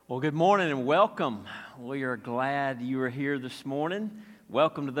Well, good morning and welcome. We are glad you are here this morning.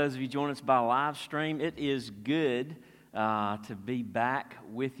 Welcome to those of you joining us by live stream. It is good to be back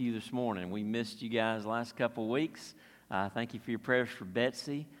with you this morning. We missed you guys the last couple of weeks. Thank you for your prayers for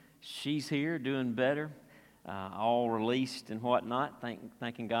Betsy. She's here, doing better, all released and whatnot.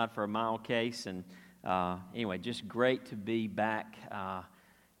 Thanking God for a mild case. And anyway, just great to be back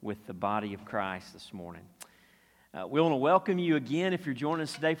with the body of Christ this morning. We want to welcome you again. If you're joining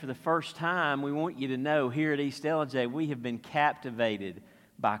us today for the first time, we want you to know here at East LJ, we have been captivated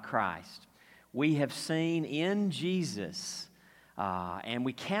by Christ. We have seen in Jesus, and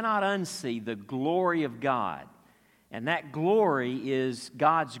we cannot unsee the glory of God. And that glory is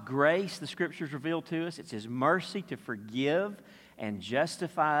God's grace, the Scriptures reveal to us. It's His mercy to forgive and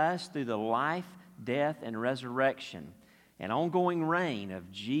justify us through the life, death, and resurrection and ongoing reign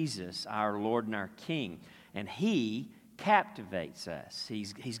of Jesus, our Lord and our King. And He captivates us.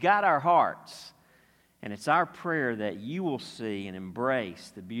 He's got our hearts. And it's our prayer that you will see and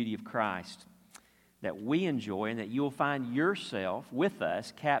embrace the beauty of Christ that we enjoy, and that you will find yourself with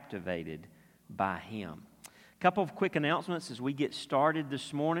us captivated by Him. A couple of quick announcements as we get started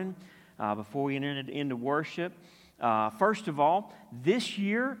this morning before we enter into worship. First of all, this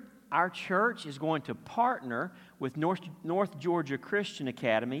year our church is going to partner with North Georgia Christian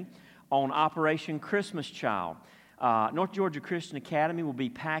Academy on Operation Christmas Child. North Georgia Christian Academy will be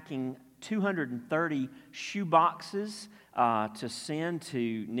packing 230 shoe boxes to send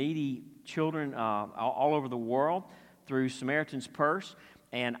to needy children all over the world through Samaritan's Purse.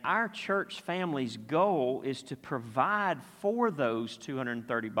 And our church family's goal is to provide for those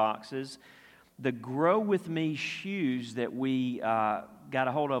 230 boxes the Grow With Me shoes that we got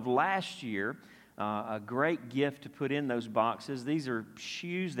a hold of last year. A great gift to put in those boxes. These are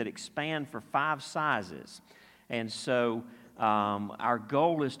shoes that expand for 5 sizes. And so our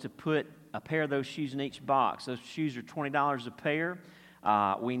goal is to put a pair of those shoes in each box. Those shoes are $20 a pair.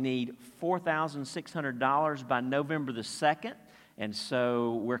 We need $4,600 by November the 2nd. And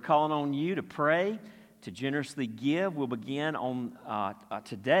so we're calling on you to pray, to generously give. We'll begin on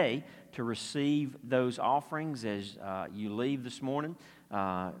today to receive those offerings as you leave this morning.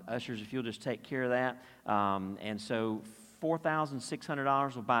 Ushers, if you'll just take care of that. And so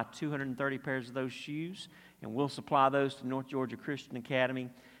 $4,600 will buy 230 pairs of those shoes, and we'll supply those to North Georgia Christian Academy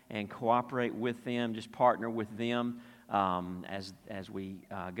and cooperate with them, just partner with them as we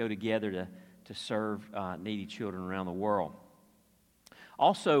go together to serve needy children around the world.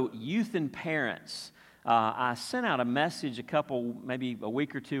 Also, youth and parents. I sent out a message maybe a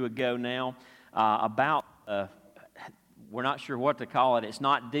week or two ago now about we're not sure what to call it. It's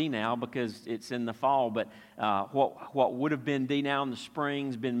not D now because it's in the fall, but what would have been D now in the spring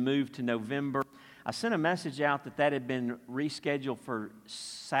has been moved to November. I sent a message out that had been rescheduled for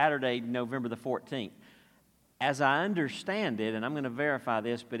Saturday, November the 14th. As I understand it, and I'm going to verify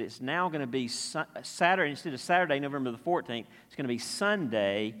this, but it's now going to be Saturday, instead of Saturday, November the 14th, it's going to be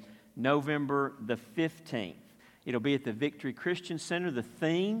Sunday, November the 15th. It'll be at the Victory Christian Center. The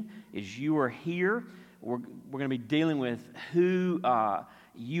theme is You Are Here. We're going to be dealing with who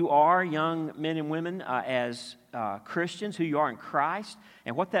you are, young men and women, as Christians, who you are in Christ,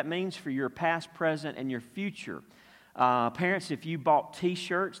 and what that means for your past, present, and your future. Parents, if you bought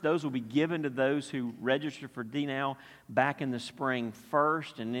T-shirts, those will be given to those who register for D-Now back in the spring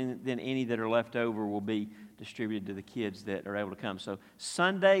first, and then any that are left over will be distributed to the kids that are able to come. So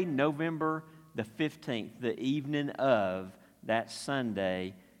Sunday, November the 15th, the evening of that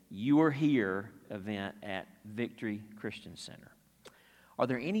Sunday, You Are Here event at Victory Christian Center. Are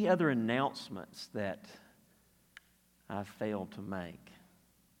there any other announcements that I've failed to make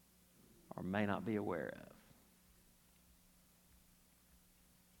or may not be aware of?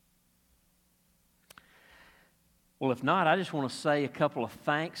 Well, if not, I just want to say a couple of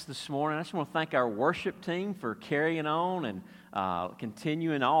thanks this morning. I just want to thank our worship team for carrying on and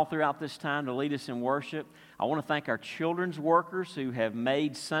continuing all throughout this time to lead us in worship. I want to thank our children's workers who have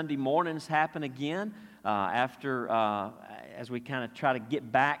made Sunday mornings happen again as we kind of try to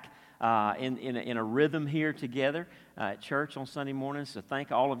get back in a rhythm here together at church on Sunday mornings. So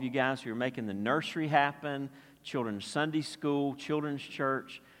thank all of you guys who are making the nursery happen, children's Sunday school, children's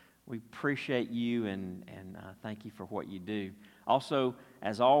church. We appreciate you and thank you for what you do. Also,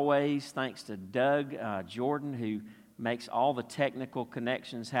 as always, thanks to Doug Jordan, who makes all the technical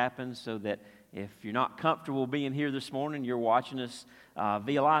connections happen so that if you're not comfortable being here this morning, you're watching us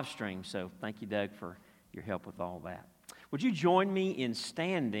via live stream. So thank you, Doug, for your help with all that. Would you join me in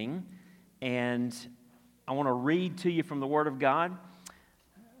standing? And I want to read to you from the Word of God.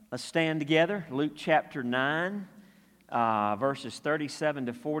 Let's stand together. Luke chapter 9. verses 37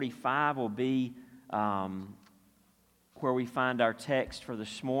 to 45 will be where we find our text for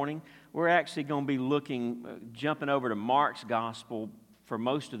this morning. We're actually going to be jumping over to Mark's Gospel for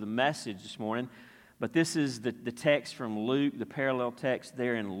most of the message this morning. But this is the text from Luke, the parallel text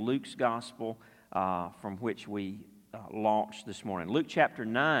there in Luke's Gospel from which we launched this morning. Luke chapter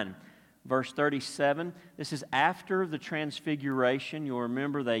 9, verse 37. This is after the Transfiguration. You'll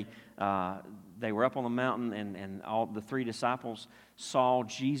remember they were up on the mountain and all the three disciples saw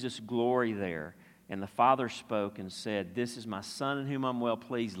Jesus' glory there. And the Father spoke and said, "This is my Son in whom I'm well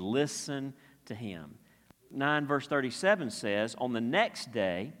pleased. Listen to him." 9 verse 37 says, "On the next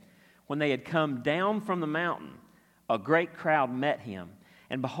day, when they had come down from the mountain, a great crowd met him.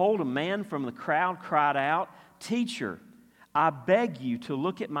 And behold, a man from the crowd cried out, 'Teacher, I beg you to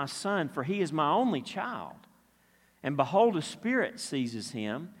look at my son, for he is my only child. And behold, a spirit seizes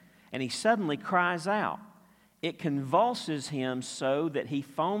him, and he suddenly cries out. It convulses him so that he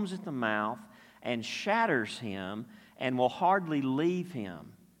foams at the mouth and shatters him and will hardly leave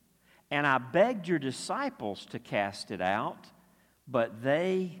him. And I begged your disciples to cast it out, but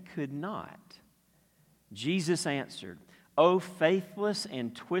they could not.' Jesus answered, 'O faithless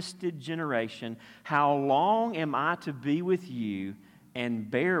and twisted generation, how long am I to be with you and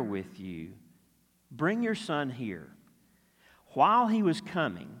bear with you? Bring your son here.' While he was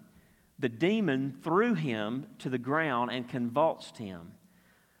coming, the demon threw him to the ground and convulsed him.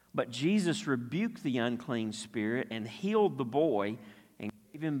 But Jesus rebuked the unclean spirit and healed the boy and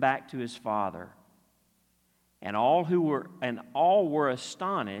gave him back to his father. And all were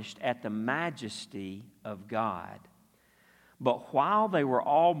astonished at the majesty of God. But while they were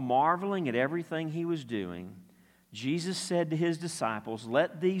all marveling at everything he was doing, Jesus said to his disciples,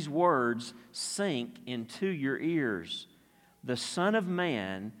 'Let these words sink into your ears. The Son of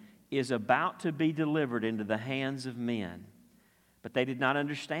Man is about to be delivered into the hands of men.' But they did not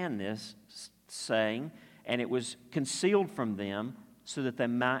understand this saying, and it was concealed from them so that they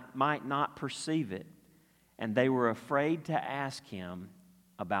might not perceive it. And they were afraid to ask him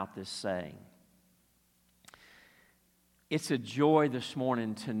about this saying." It's a joy this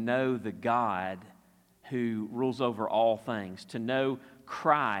morning to know the God who rules over all things, to know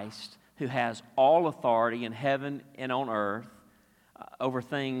Christ who has all authority in heaven and on earth, over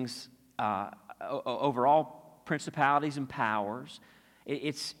things, over all principalities and powers.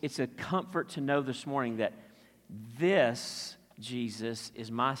 It's a comfort to know this morning that this Jesus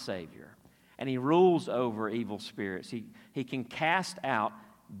is my Savior, and He rules over evil spirits. He can cast out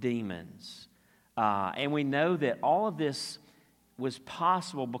demons. And we know that all of this was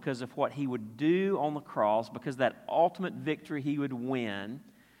possible because of what He would do on the cross, because that ultimate victory He would win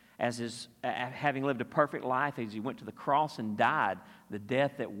having lived a perfect life as He went to the cross and died the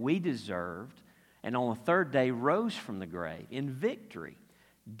death that we deserved, and on the third day rose from the grave in victory,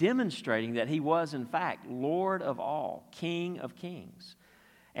 demonstrating that He was in fact Lord of all, King of kings.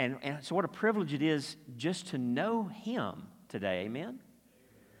 And so what a privilege it is just to know Him today, amen?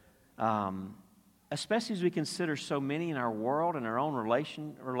 Especially as we consider so many in our world and our own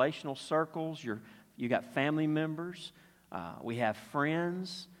relational circles. You got family members, we have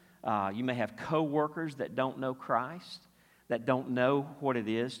friends, you may have co-workers that don't know Christ, that don't know what it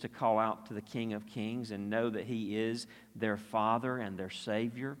is to call out to the King of Kings and know that He is their Father and their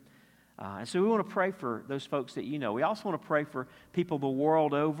Savior. And so we want to pray for those folks that you know. We also want to pray for people the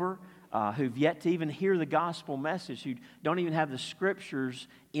world over who've yet to even hear the gospel message, who don't even have the Scriptures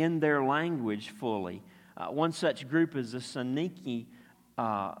in their language fully. One such group is the Saniki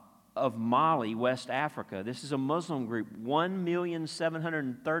of Mali, West Africa. This is a Muslim group,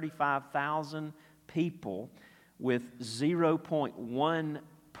 1,735,000 people with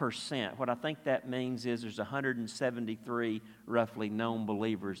 0.1%. What I think that means is there's 173 roughly known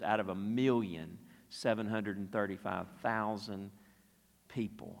believers out of 1,735,000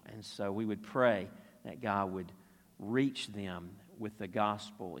 people. And so we would pray that God would reach them with the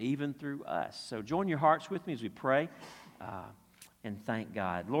gospel, even through us. So join your hearts with me as we pray and thank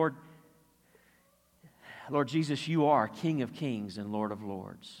God. Lord Jesus, You are King of kings and Lord of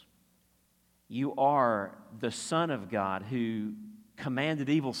lords. You are the Son of God who commanded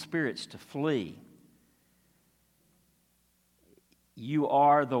evil spirits to flee. You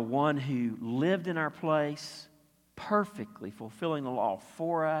are the one who lived in our place, perfectly fulfilling the law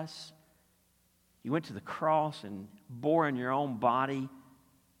for us. You went to the cross and bore in Your own body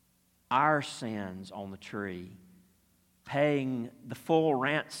our sins on the tree, paying the full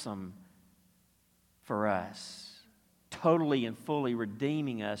ransom for us, totally and fully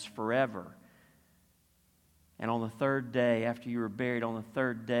redeeming us forever. And on the third day, after You were buried, on the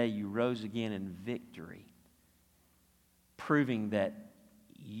third day You rose again in victory. proving that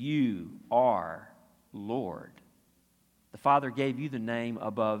you are Lord. The Father gave you the name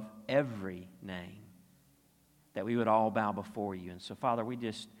above every name, that we would all bow before you. And so, Father, we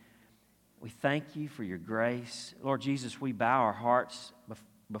thank you for your grace. Lord Jesus, we bow our hearts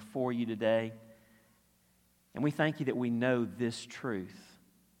before you today. And we thank you that we know this truth,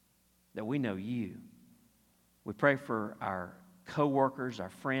 that we know you. We pray for our co-workers, our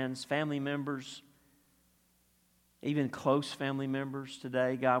friends, family members, even close family members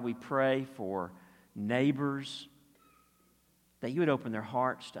today. God, we pray for neighbors, that you would open their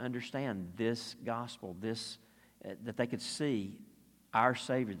hearts to understand this gospel, that they could see our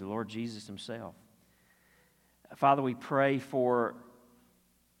Savior, the Lord Jesus himself. Father, we pray for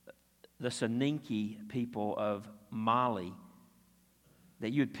the Soninke people of Mali,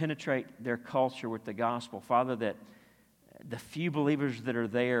 that you would penetrate their culture with the gospel. Father, that the few believers that are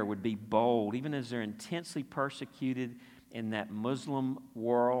there would be bold, even as they're intensely persecuted in that Muslim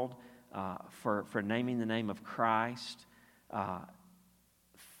world for naming the name of Christ,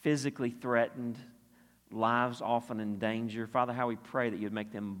 physically threatened, lives often in danger. Father, how we pray that you would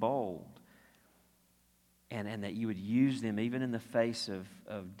make them bold and that you would use them even in the face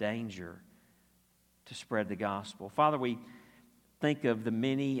of danger to spread the gospel. Father, we think of the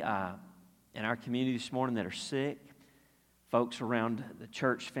many in our community this morning that are sick, folks around the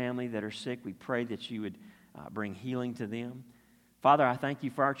church family that are sick. We pray that you would bring healing to them. Father, I thank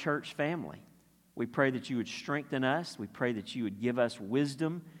you for our church family. We pray that you would strengthen us. We pray that you would give us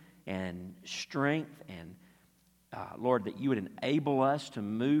wisdom and strength, and Lord, that you would enable us to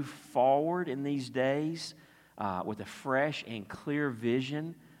move forward in these days with a fresh and clear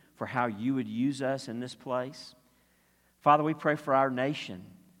vision for how you would use us in this place. Father, we pray for our nation.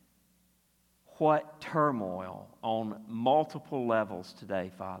 What turmoil on multiple levels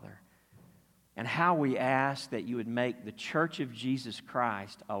today, Father, and how we ask that you would make the Church of Jesus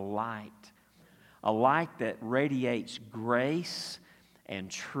Christ a light that radiates grace and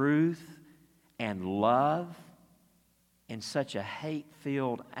truth and love in such a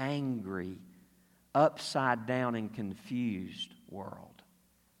hate-filled, angry, upside-down and confused world.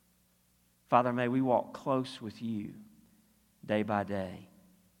 Father, may we walk close with you day by day.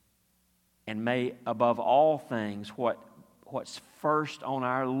 And may, above all things, what's first on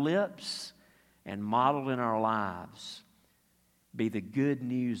our lips and modeled in our lives be the good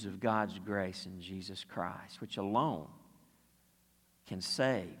news of God's grace in Jesus Christ, which alone can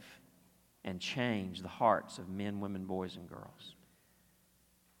save and change the hearts of men, women, boys, and girls.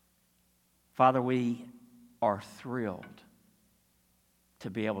 Father, we are thrilled to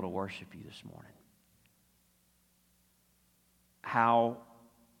be able to worship you this morning. How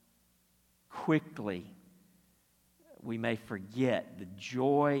quickly we may forget the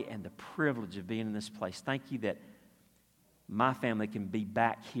joy and the privilege of being in this place. Thank you that my family can be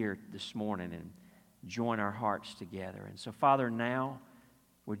back here this morning and join our hearts together. And so, Father, now,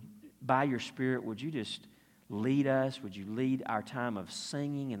 by your Spirit, would you just lead us? Would you lead our time of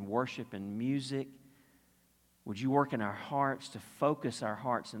singing and worship and music? Would you work in our hearts to focus our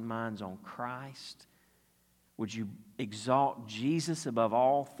hearts and minds on Christ? Would you exalt Jesus above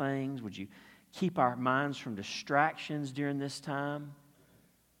all things? Would you keep our minds from distractions during this time?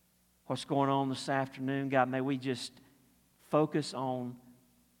 What's going on this afternoon? God, may we just focus on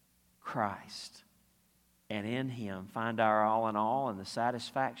Christ and in Him find our all in all and the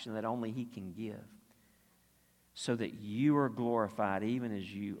satisfaction that only He can give, so that you are glorified even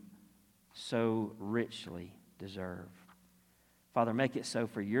as you so richly deserve. Father, make it so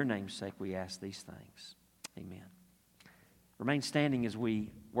for your name's sake we ask these things. Amen. Remain standing as we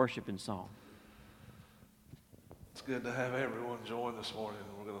worship in song. It's good to have everyone join this morning.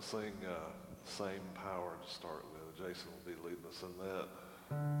 We're going to sing Same Power to start with. Jason will be leading us in that.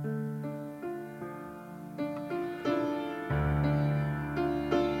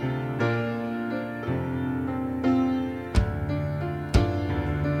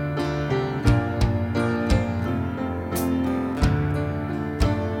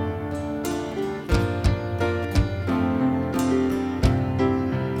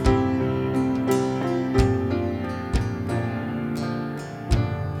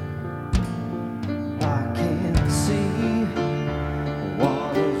 I can't see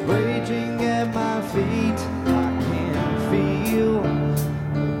what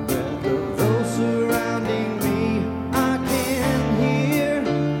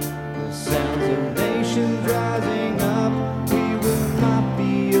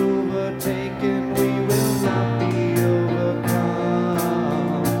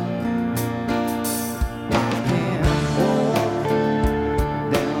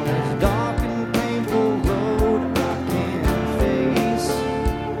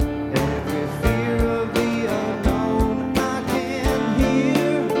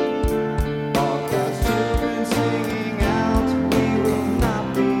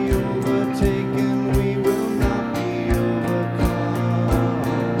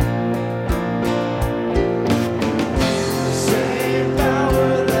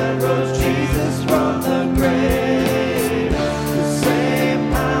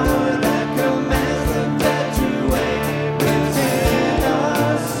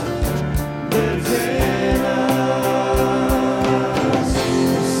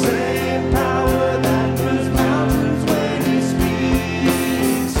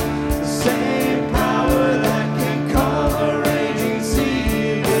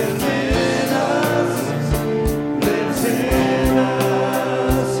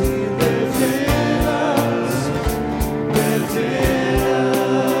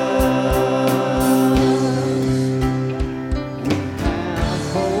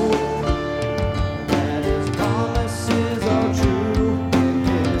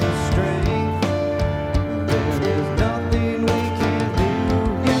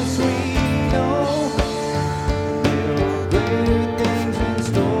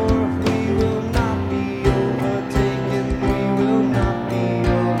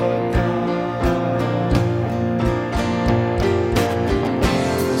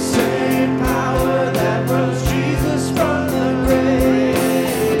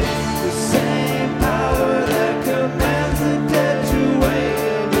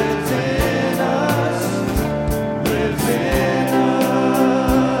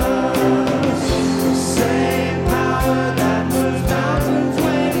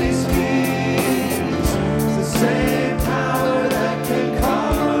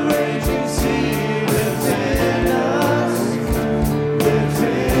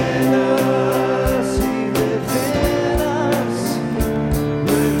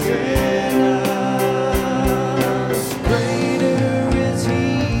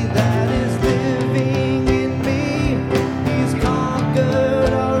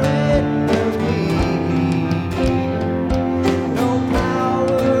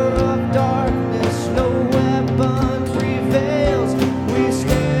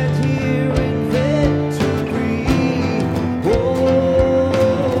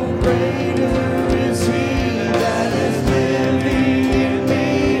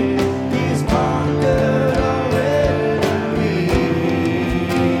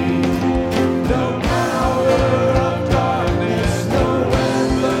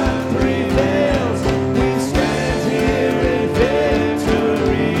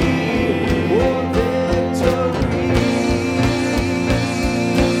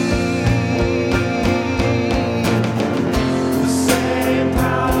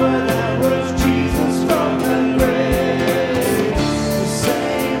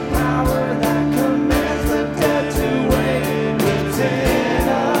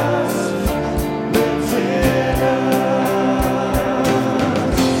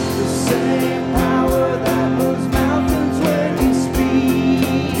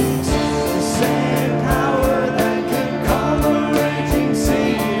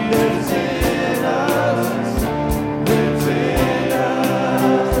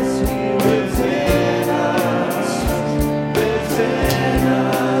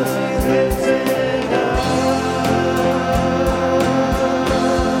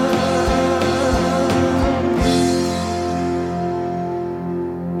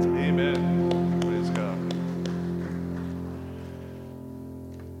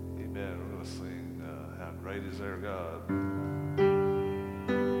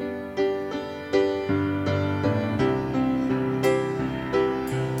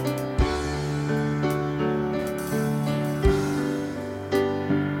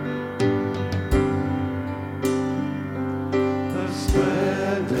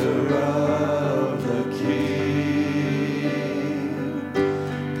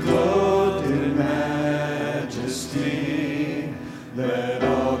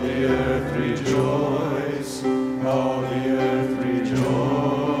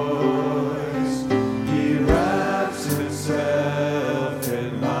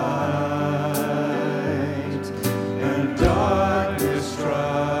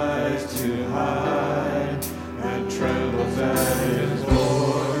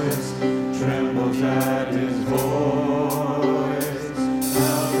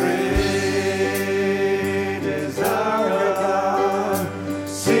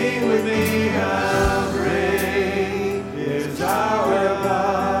Sing with me how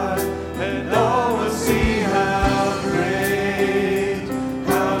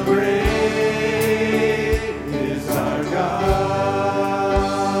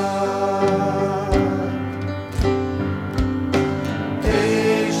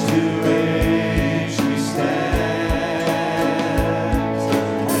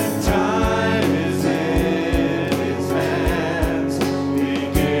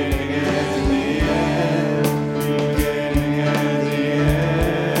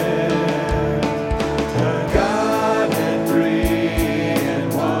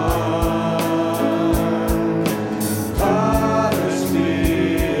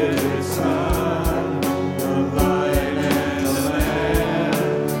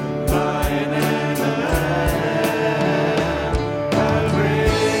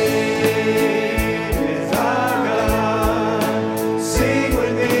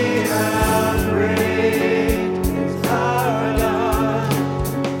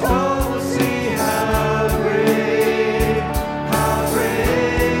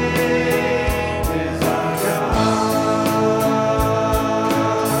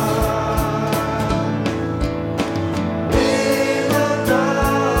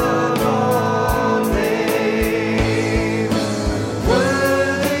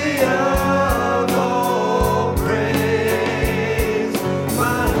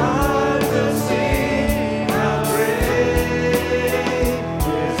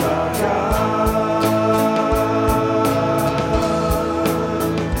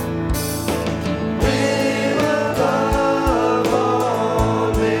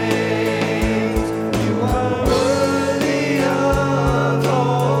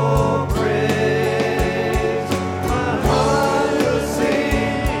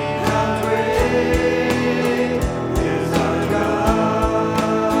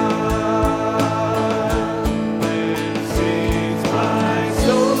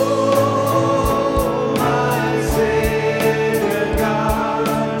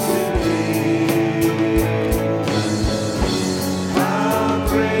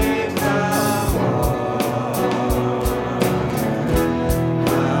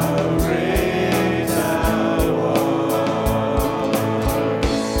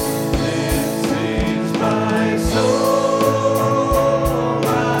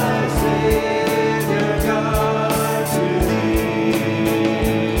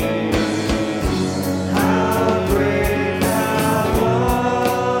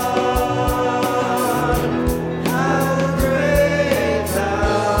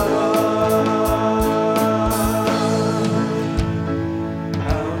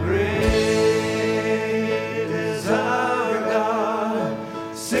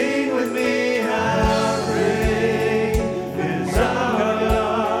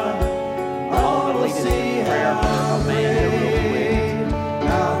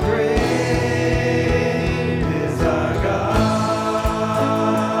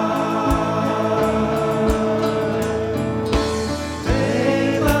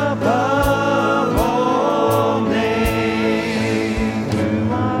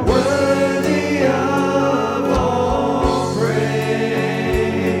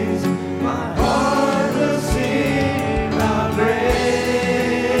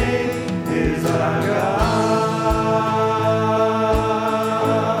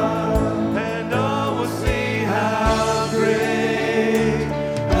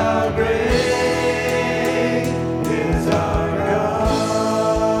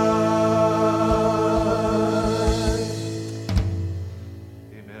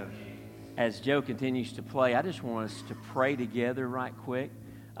Joe continues to play, I just want us to pray together right quick.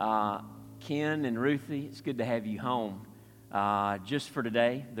 Ken and Ruthie, it's good to have you home. Just for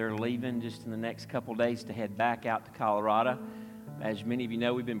today, they're leaving just in the next couple days to head back out to Colorado. As many of you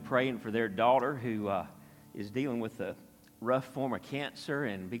know, we've been praying for their daughter who is dealing with a rough form of cancer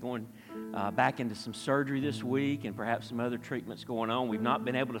and be going back into some surgery this week and perhaps some other treatments going on. We've not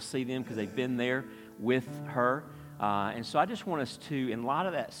been able to see them because they've been there with her. And so I just want us to, in light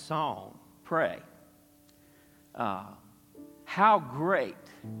of that song, pray. How great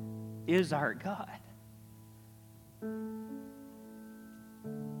is our God?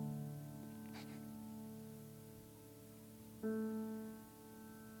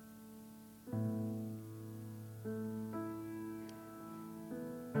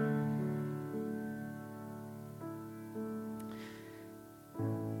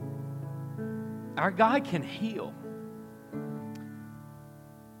 Our God can heal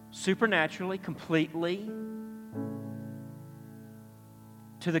supernaturally, completely,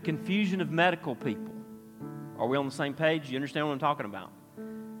 to the confusion of medical people. Are we on the same page? You understand what I'm talking about?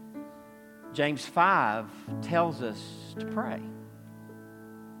 James 5 tells us to pray.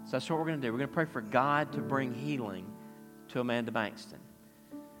 So that's what we're going to do. We're going to pray for God to bring healing to Amanda Bankston.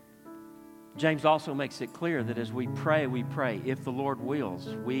 James also makes it clear that as we pray, if the Lord wills.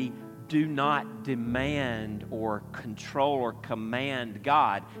 We do not demand or control or command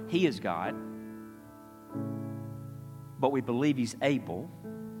God. He is God. But we believe He's able.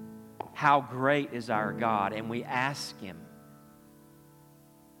 How great is our God? And we ask Him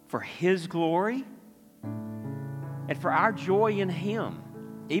for His glory and for our joy in Him,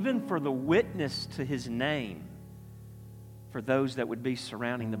 even for the witness to His name, for those that would be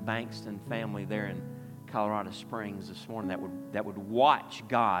surrounding the Bankston family there in Colorado Springs this morning that would watch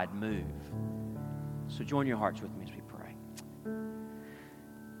God move. So join your hearts with me as we pray.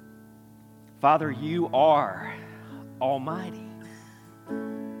 Father, You are almighty.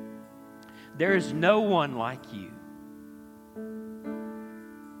 There is no one like You.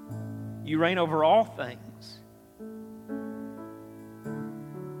 You reign over all things.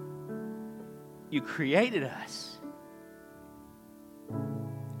 You created us.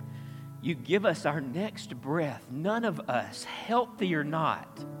 You give us our next breath. None of us, healthy or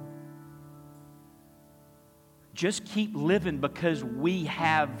not, just keep living because we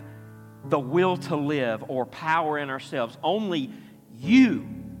have the will to live or power in ourselves. Only You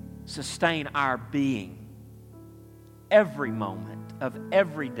sustain our being every moment of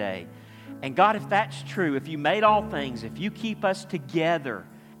every day. And God, if that's true, if You made all things, if You keep us together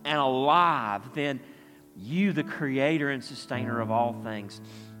and alive, then You, the creator and sustainer of all things,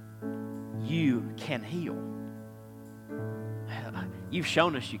 You can heal. You've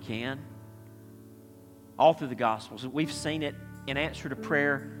shown us You can. All through the Gospels. We've seen it in answer to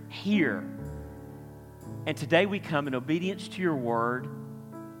prayer here. And today we come in obedience to Your word.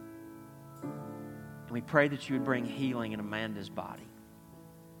 And we pray that You would bring healing in Amanda's body.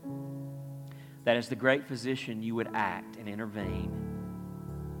 That as the great physician, You would act and intervene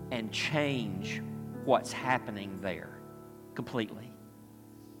and change what's happening there completely.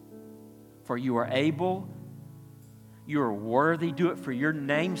 For You are able, You are worthy. Do it for Your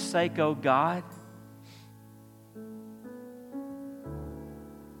name's sake, O God.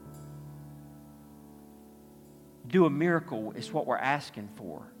 Do a miracle is what we're asking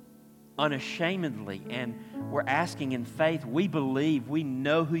for, unashamedly, and we're asking in faith. We believe, we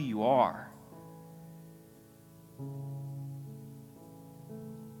know who You are.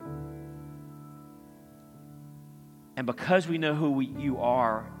 And because we know who You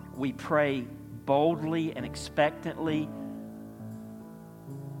are, we pray boldly and expectantly.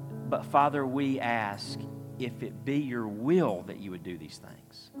 But Father, we ask if it be Your will that You would do these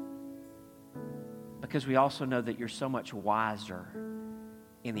things. Because we also know that You're so much wiser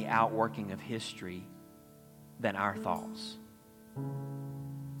in the outworking of history than our thoughts.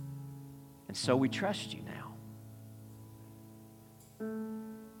 And so we trust You now.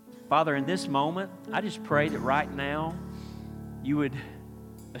 Father, in this moment, I just pray that right now You would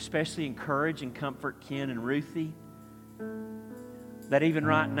especially encourage and comfort Ken and Ruthie. That even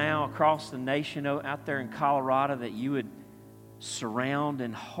right now across the nation out there in Colorado, that You would surround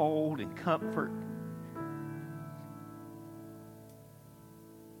and hold and comfort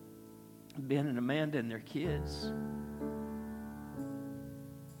Ben and Amanda and their kids.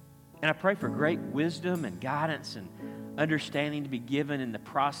 And I pray for great wisdom and guidance and understanding to be given in the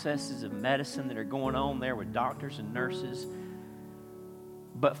processes of medicine that are going on there with doctors and nurses.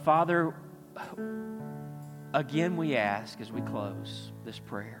 But Father, again we ask as we close this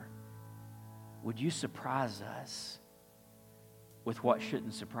prayer, would You surprise us with what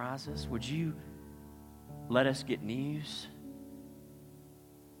shouldn't surprise us? Would you let us get news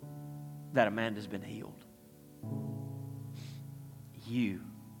that Amanda's been healed? You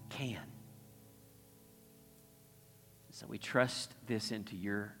can. So we trust this into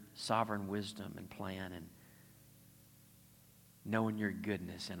your sovereign wisdom and plan, and knowing your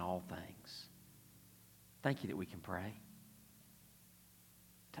goodness in all things. Thank you that we can pray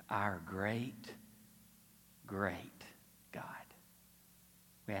to our great, great God.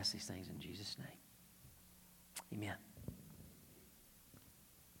 We ask these things in Jesus' name. Amen.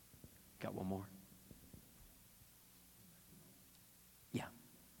 Got one more? Yeah.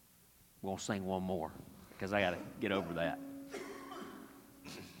 We'll sing one more because I got to get over that.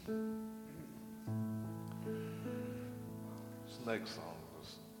 This next song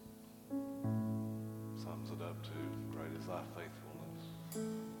just sums it up too. Great is thy faithfulness.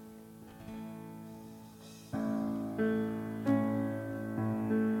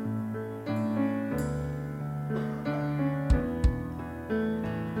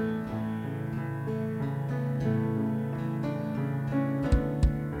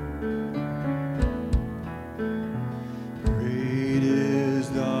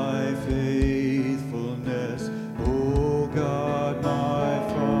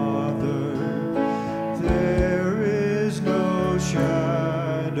 No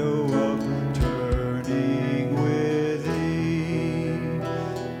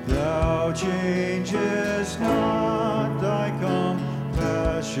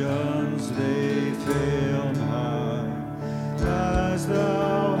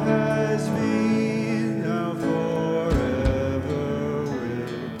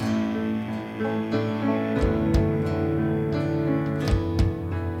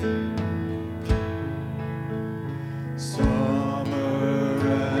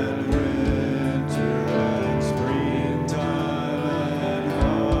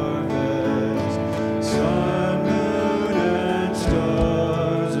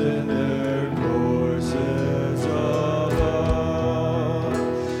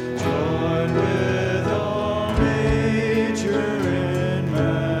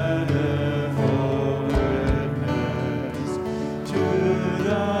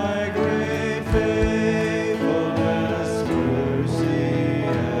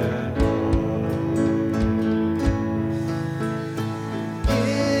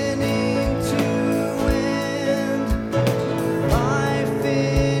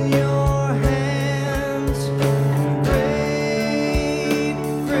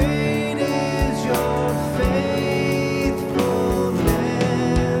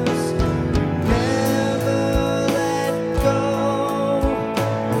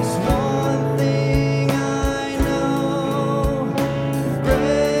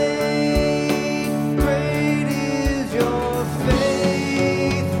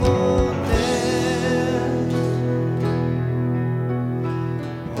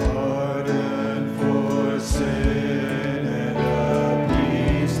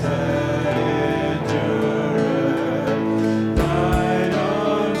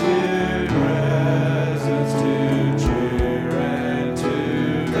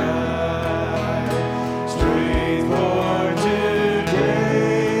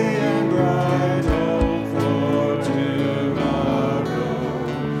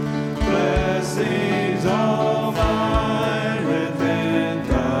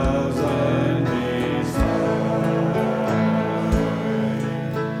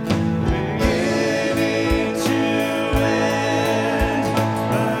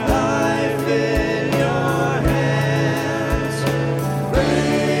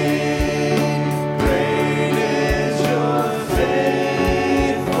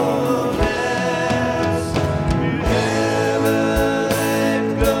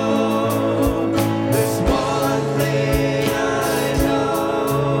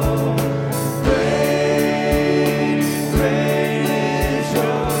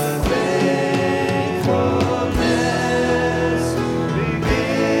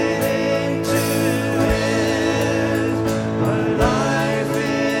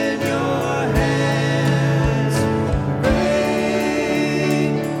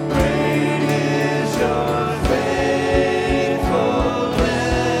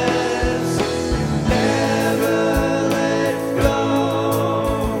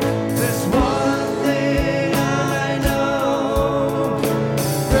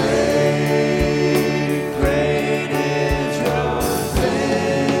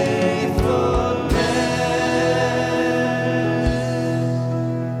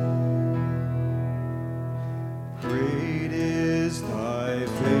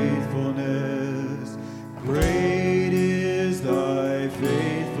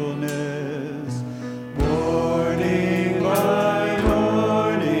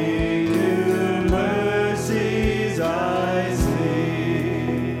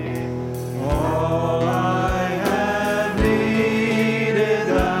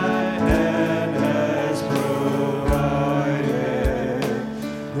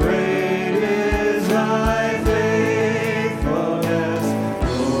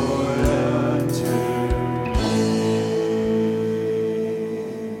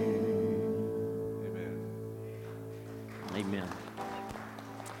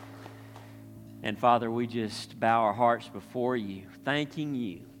Father, we just bow our hearts before you, thanking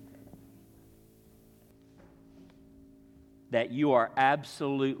you that you are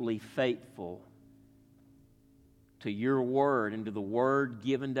absolutely faithful to your word and to the word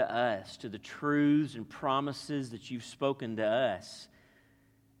given to us, to the truths and promises that you've spoken to us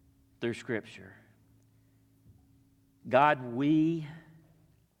through Scripture. God, we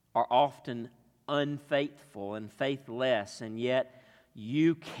are often unfaithful and faithless, and yet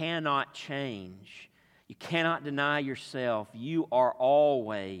you cannot change. You cannot deny yourself. You are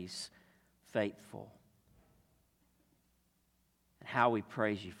always faithful. And how we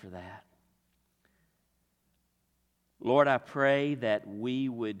praise you for that. Lord, I pray that we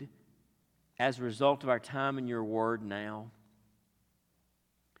would, as a result of our time in your word now,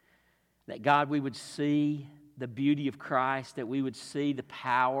 that God, we would see the beauty of Christ, that we would see the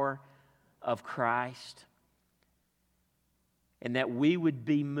power of Christ, and that we would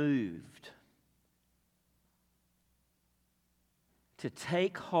be moved to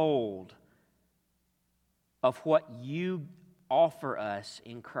take hold of what you offer us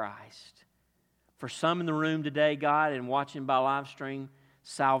in Christ. For some in the room today, God, and watching by live stream,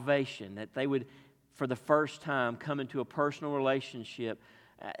 salvation, that they would, for the first time, come into a personal relationship,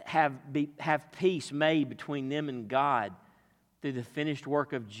 have peace made between them and God through the finished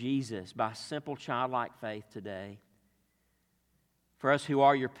work of Jesus by simple childlike faith today. For us who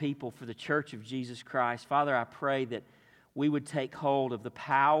are your people, for the church of Jesus Christ, Father, I pray that we would take hold of the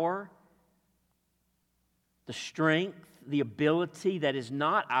power, the strength, the ability that is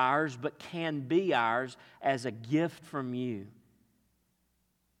not ours but can be ours as a gift from you.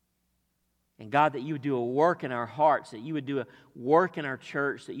 And God, that you would do a work in our hearts, that you would do a work in our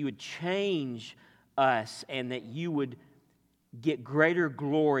church, that you would change us, and that you would get greater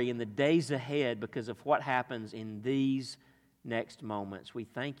glory in the days ahead because of what happens in these next moments. We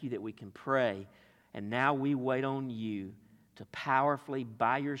thank you that we can pray, and now we wait on you to powerfully,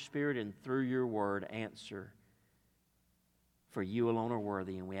 by your Spirit and through your word, answer. For you alone are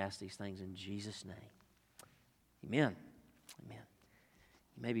worthy, and we ask these things in Jesus' name. Amen. Amen.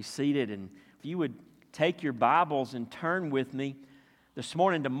 You may be seated, and if you would take your Bibles and turn with me this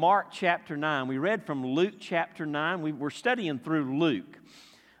morning to Mark chapter 9. We read from Luke chapter 9. We're studying through Luke,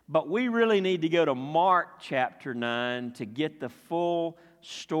 but we really need to go to Mark chapter 9 to get the full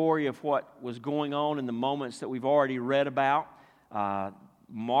story of what was going on in the moments that we've already read about.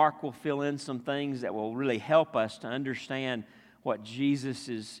 Mark will fill in some things that will really help us to understand what Jesus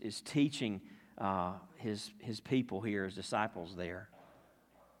is teaching his people here, his disciples there.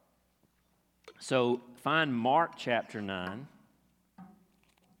 So find Mark chapter 9,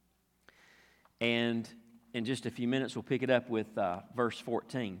 and in just a few minutes we'll pick it up with verse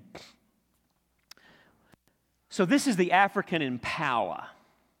 14. So this is the African impala.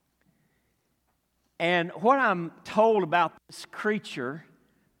 And what I'm told about this creature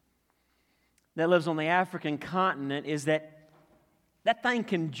that lives on the African continent is that thing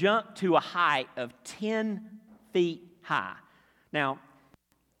can jump to a height of 10 feet high. Now,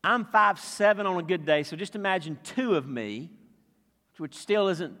 I'm 5'7" on a good day, so just imagine two of me, which still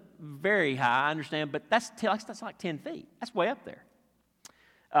isn't very high, I understand, but that's like 10 feet. That's way up there.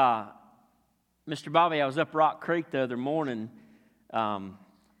 Mr. Bobby, I was up Rock Creek the other morning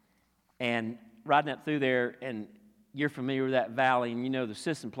and riding up through there, and you're familiar with that valley, and you know the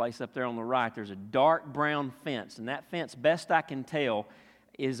Sisson place up there on the right. There's a dark brown fence, and that fence, best I can tell,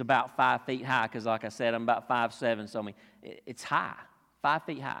 is about 5 feet high, because like I said, I'm about 5'7", so I mean, it's high, 5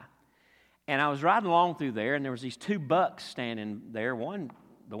 feet high. And I was riding along through there, and there was these two bucks standing there. One,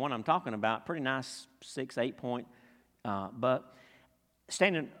 the one I'm talking about, pretty nice 6-8 point buck,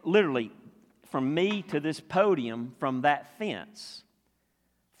 standing literally from me to this podium from that fence.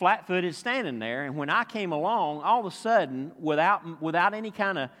 Flat-footed, standing there, and when I came along, all of a sudden, without any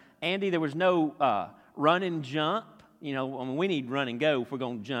kind of, Andy, there was no run and jump. You know, I mean, we need run and go if we're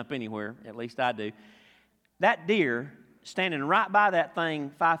going to jump anywhere. At least I do. That deer, standing right by that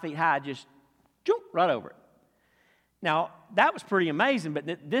thing, 5 feet high, just jumped right over it. Now, that was pretty amazing, but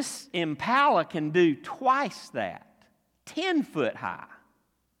this impala can do twice that, 10 foot high.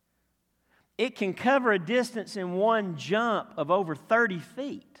 It can cover a distance in one jump of over 30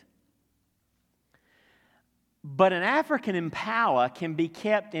 feet. But an African impala can be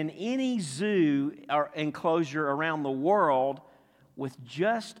kept in any zoo or enclosure around the world with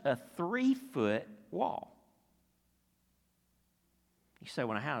just a 3-foot wall. You say,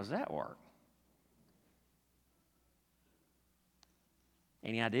 well, how does that work?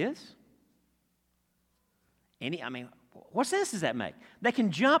 Any ideas? What sense does that make? They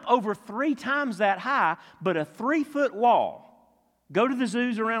can jump over 3 times that high, but a 3-foot wall Go to the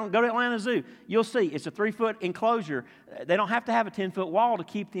zoos around, go to Atlanta Zoo. You'll see it's a 3-foot enclosure. They don't have to have a 10-foot wall to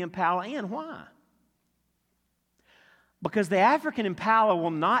keep the impala in. Why? Because the African impala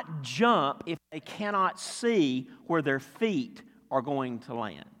will not jump if they cannot see where their feet are going to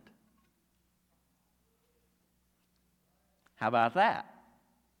land. How about that?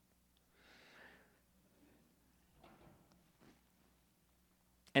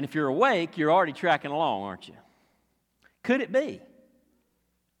 And if you're awake, you're already tracking along, aren't you? Could it be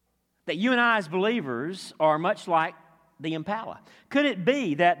that you and I as believers are much like the impala? Could it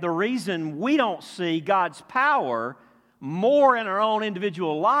be that the reason we don't see God's power more in our own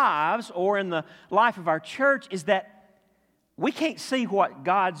individual lives or in the life of our church is that we can't see what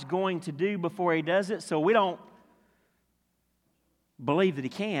God's going to do before He does it, so we don't believe that He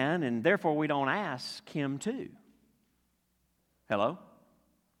can, and therefore we don't ask Him to? Hello?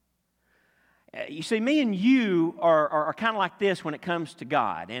 You see, me and you are kind of like this when it comes to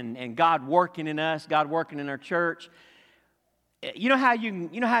God and God working in us, God working in our church. You know how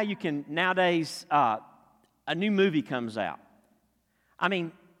you can nowadays, a new movie comes out. I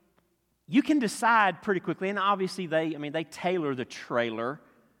mean, you can decide pretty quickly, and obviously they tailor the trailer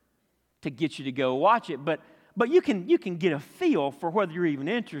to get you to go watch it, but you can get a feel for whether you're even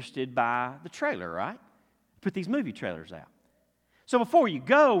interested by the trailer, right? Put these movie trailers out. So before you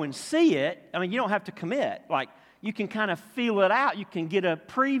go and see it, I mean, you don't have to commit. Like, you can kind of feel it out. You can get a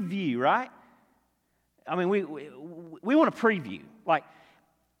preview, right? I mean, we want a preview. Like,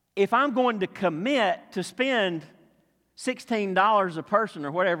 if I'm going to commit to spend $16 a person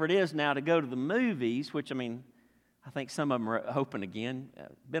or whatever it is now to go to the movies, which, I mean, I think some of them are hoping again.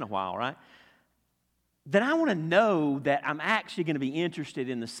 Been a while, right? Then I want to know that I'm actually going to be interested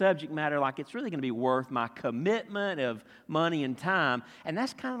in the subject matter, like it's really going to be worth my commitment of money and time. And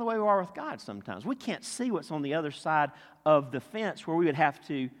that's kind of the way we are with God sometimes. We can't see what's on the other side of the fence where we would have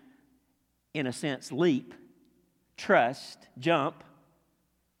to, in a sense, leap, trust, jump,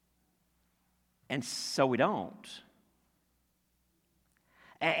 and so we don't.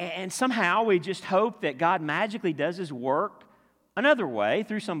 And somehow we just hope that God magically does His work another way,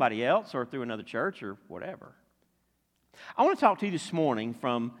 through somebody else or through another church or whatever. I want to talk to you this morning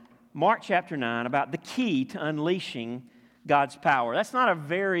from Mark chapter 9 about the key to unleashing God's power. That's not a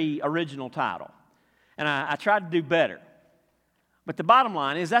very original title, and I tried to do better. But the bottom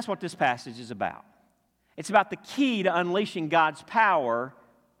line is that's what this passage is about. It's about the key to unleashing God's power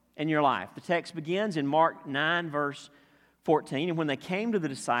in your life. The text begins in Mark 9, verse 14, and when they came to the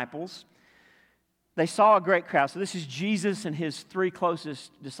disciples, they saw a great crowd. So this is Jesus and His 3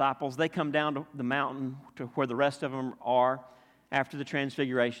 closest disciples. They come down to the mountain to where the rest of them are after the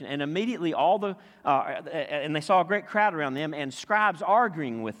transfiguration. And immediately and they saw a great crowd around them and scribes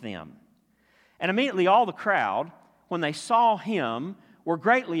arguing with them. And immediately all the crowd, when they saw Him, were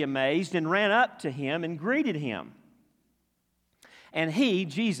greatly amazed and ran up to Him and greeted Him. And He,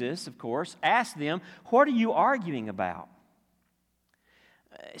 Jesus, of course, asked them, "What are you arguing about?"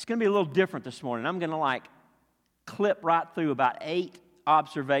 It's going to be a little different this morning. I'm going to clip right through about 8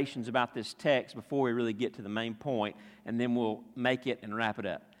 observations about this text before we really get to the main point, and then we'll make it and wrap it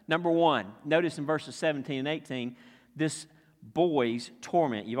up. Number 1, notice in verses 17 and 18, this boy's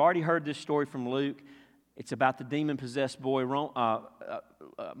torment. You've already heard this story from Luke. It's about the demon-possessed boy,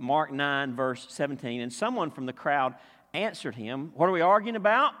 Mark 9, verse 17. And someone from the crowd answered him, "What are we arguing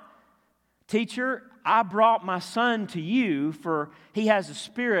about? Teacher, I brought my son to you, for he has a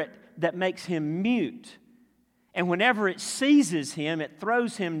spirit that makes him mute. And whenever it seizes him, it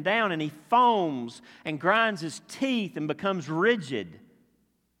throws him down, and he foams and grinds his teeth and becomes rigid."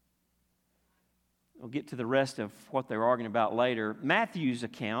 We'll get to the rest of what they're arguing about later. Matthew's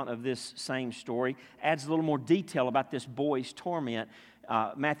account of this same story adds a little more detail about this boy's torment.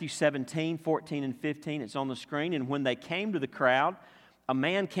 Matthew 17, 14, and 15, it's on the screen. And when they came to the crowd, a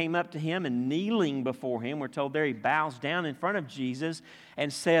man came up to him, and kneeling before him, we're told there he bows down in front of Jesus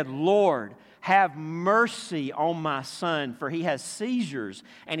and said, "Lord, have mercy on my son, for he has seizures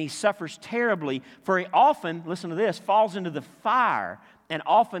and he suffers terribly. For he often," listen to this, "falls into the fire and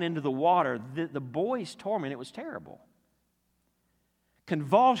often into the water." The boy's torment, it was terrible.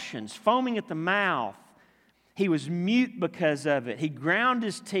 Convulsions, foaming at the mouth. He was mute because of it. He ground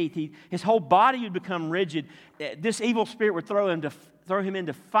his teeth. His whole body would become rigid. This evil spirit would throw him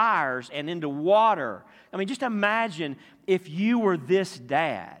into fires and into water. I mean, just imagine if you were this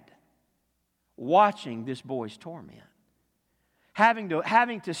dad watching this boy's torment.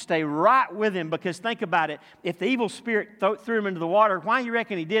 having to stay right with him, because think about it. If the evil spirit threw him into the water, why do you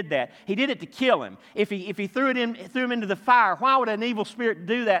reckon he did that? He did it to kill him. If he threw him into the fire, why would an evil spirit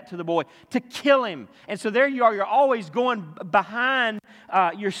do that to the boy? To kill him. And so there you are. You're always going behind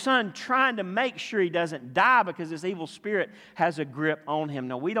your son, trying to make sure he doesn't die because this evil spirit has a grip on him.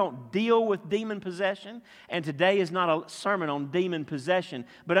 Now, we don't deal with demon possession, and today is not a sermon on demon possession,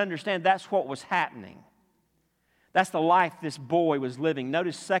 but understand that's what was happening. That's the life this boy was living.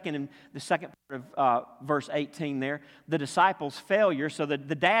 Notice in the second part of verse 18 there, the disciples' failure. So the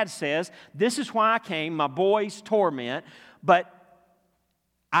dad says, "This is why I came, my boy's torment, but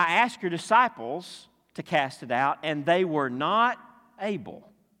I asked your disciples to cast it out, and they were not able."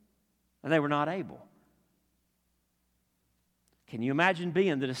 And they were not able. Can you imagine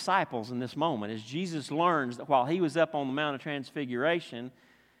being the disciples in this moment as Jesus learns that while he was up on the Mount of Transfiguration,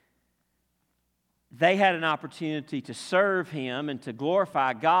 they had an opportunity to serve him and to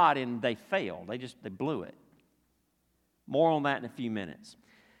glorify God, and they failed. They blew it. More on that in a few minutes.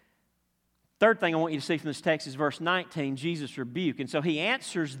 Third thing I want you to see from this text is verse 19, Jesus' rebuke. And so he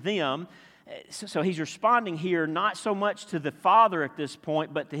answers them. So he's responding here not so much to the Father at this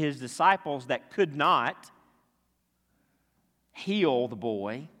point, but to his disciples that could not heal the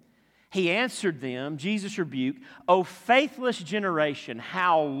boy. He answered them, Jesus' rebuke, "O faithless generation,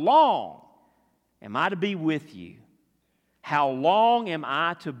 how long am I to be with you? How long am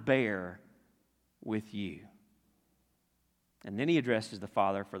I to bear with you?" And then he addresses the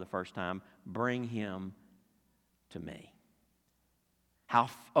Father for the first time, "Bring him to me."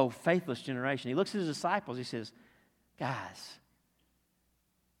 Oh, faithless generation. He looks at his disciples, he says, "Guys,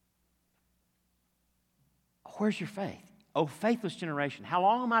 where's your faith? Oh, faithless generation, how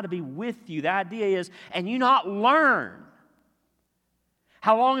long am I to be with you?" The idea is, and you not learn.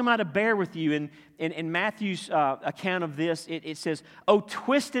 How long am I to bear with you? In Matthew's account of this, it says, "Oh,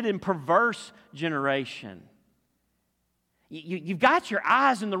 twisted and perverse generation." You've got your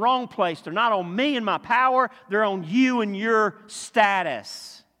eyes in the wrong place. They're not on me and my power. They're on you and your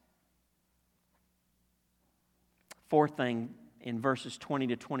status. Fourth thing, in verses 20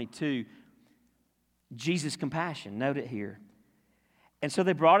 to 22, Jesus' compassion. Note it here. "And so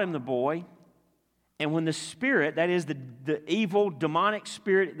they brought him the boy. And when the spirit," that is the evil, demonic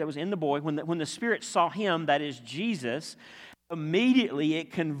spirit that was in the boy, when the spirit saw him, that is Jesus, immediately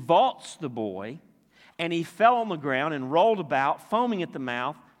it convulsed the boy, and he fell on the ground and rolled about, foaming at the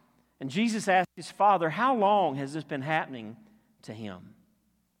mouth. And Jesus asked his father, "How long has this been happening to him?"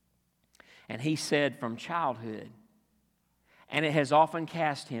 And he said, "From childhood. And it has often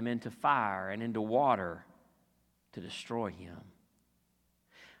cast him into fire and into water to destroy him."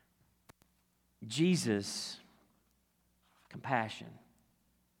 Jesus' compassion.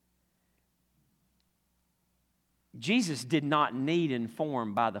 Jesus did not need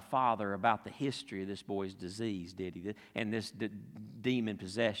informed by the Father about the history of this boy's disease, did he? And this demon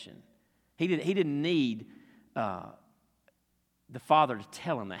possession. He didn't need the Father to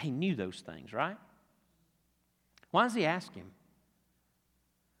tell him that. He knew those things, right? Why does he ask him?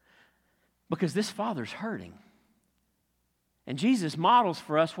 Because this father's hurting. And Jesus models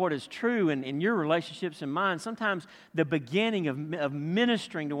for us what is true in your relationships and mine. Sometimes the beginning of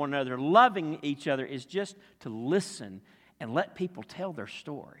ministering to one another, loving each other, is just to listen and let people tell their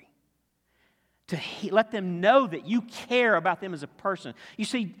story. To let them know that you care about them as a person. You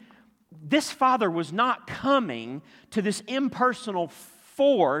see, this father was not coming to this impersonal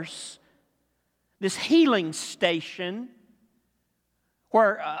force, this healing station,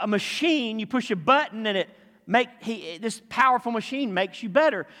 where a machine, you push a button and this powerful machine makes you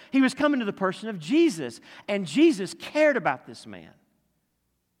better. He was coming to the person of Jesus, and Jesus cared about this man.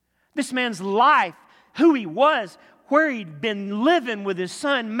 This man's life, who he was, where he'd been living with his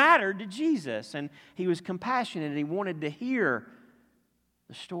son mattered to Jesus, and he was compassionate and he wanted to hear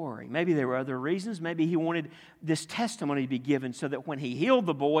the story. Maybe there were other reasons. Maybe he wanted this testimony to be given so that when he healed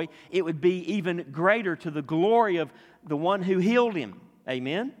the boy, it would be even greater to the glory of the one who healed him.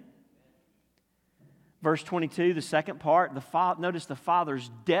 Amen? Verse 22, the second part, notice the father's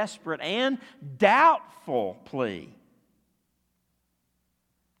desperate and doubtful plea.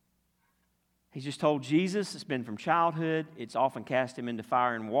 He's just told Jesus it's been from childhood. It's often cast him into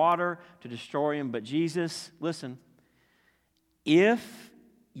fire and water to destroy him. But Jesus, listen, if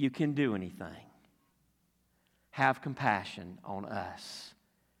you can do anything, have compassion on us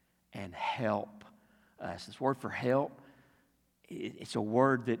and help us. This word for help, it's a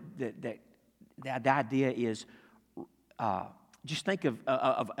word that the idea is, just think of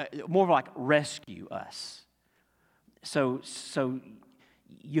more like rescue us. So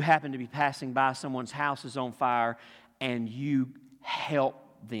you happen to be passing by, someone's house is on fire, and you help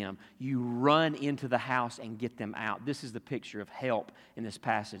them. You run into the house and get them out. This is the picture of help in this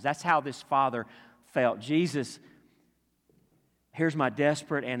passage. That's how this father felt. Jesus, here's my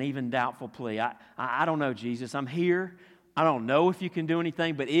desperate and even doubtful plea. I don't know, Jesus. I'm here. I don't know if you can do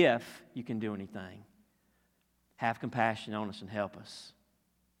anything, but if you can do anything, have compassion on us and help us.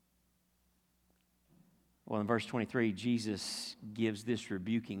 Well, in verse 23, Jesus gives this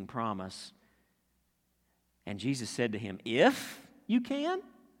rebuking promise. And Jesus said to him, if you can?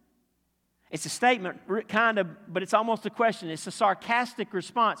 It's a statement, kind of, but it's almost a question. It's a sarcastic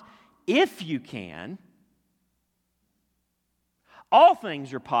response. If you can, all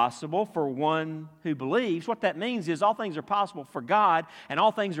things are possible for one who believes. What that means is all things are possible for God, and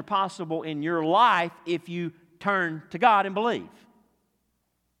all things are possible in your life if you turn to God and believe.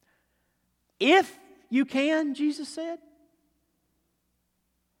 If you can, Jesus said.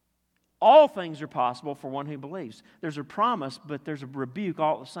 All things are possible for one who believes. There's a promise, but there's a rebuke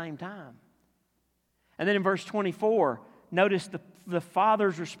all at the same time. And then in verse 24, notice the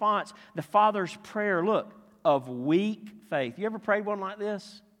Father's response, the Father's prayer, look, of weak faith. You ever prayed one like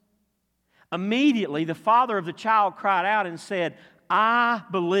this? Immediately, the father of the child cried out and said, I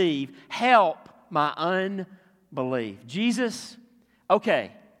believe, help my unbelief. Jesus,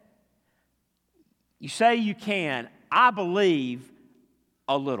 okay, you say you can. I believe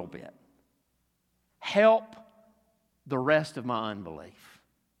a little bit. Help the rest of my unbelief.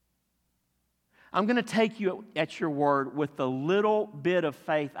 I'm going to take you at your word with the little bit of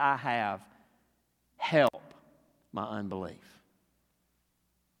faith I have. Help my unbelief.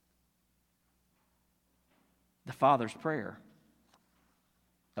 The Father's prayer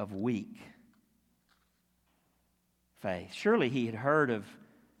of weak faith. Surely he had heard of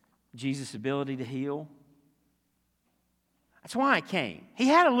Jesus' ability to heal. That's why he came. He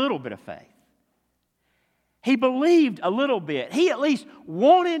had a little bit of faith. He believed a little bit. He at least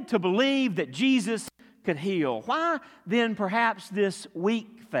wanted to believe that Jesus could heal. Why then perhaps this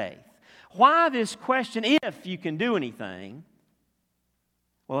weak faith? Why this question, if you can do anything?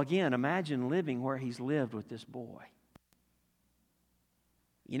 Well, again, imagine living where he's lived with this boy.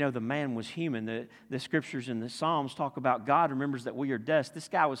 You know, the man was human. The scriptures in the Psalms talk about God remembers that we are dust. This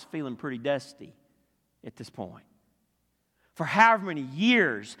guy was feeling pretty dusty at this point. For however many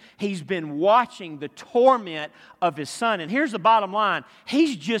years, he's been watching the torment of his son. And here's the bottom line.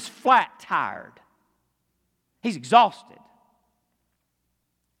 He's just flat tired. He's exhausted.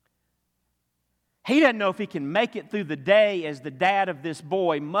 He doesn't know if he can make it through the day as the dad of this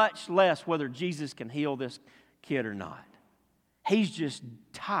boy, much less whether Jesus can heal this kid or not. He's just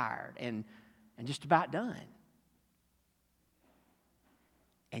tired and just about done.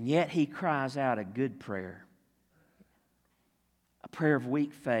 And yet he cries out a good prayer. A prayer of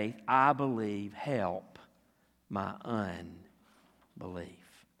weak faith. I believe, help my unbelief.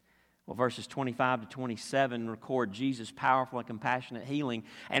 Well, verses 25 to 27 record Jesus' powerful and compassionate healing.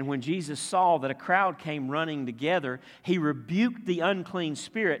 And when Jesus saw that a crowd came running together, he rebuked the unclean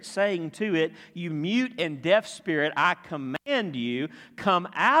spirit, saying to it, you mute and deaf spirit, I command you, come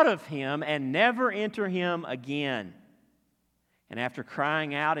out of him and never enter him again. And after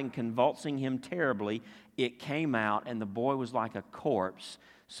crying out and convulsing him terribly, it came out, and the boy was like a corpse,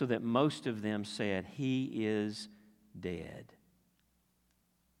 so that most of them said, he is dead.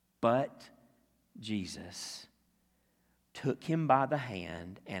 But Jesus took him by the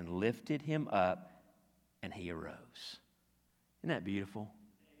hand and lifted him up, and he arose. Isn't that beautiful?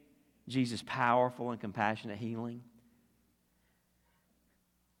 Jesus' powerful and compassionate healing.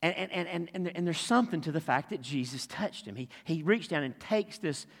 And there's something to the fact that Jesus touched him. He reached down and takes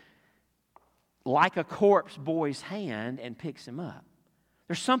this like a corpse boy's hand and picks him up.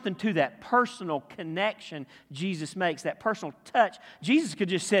 There's something to that personal connection Jesus makes, that personal touch. Jesus could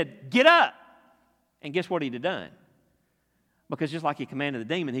just said, get up. And guess what he'd have done? Because just like he commanded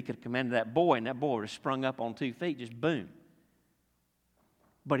the demon, he could have commanded that boy, and that boy would have sprung up on 2 feet, just boom.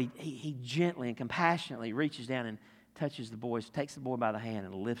 But he gently and compassionately reaches down and touches the boy, takes the boy by the hand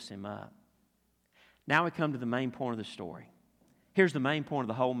and lifts him up. Now we come to the main point of the story. Here's the main point of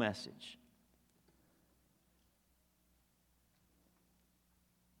the whole message.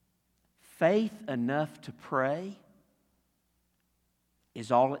 Faith enough to pray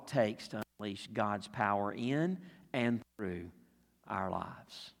is all it takes to unleash God's power in and through our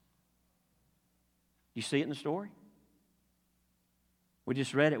lives. You see it in the story? We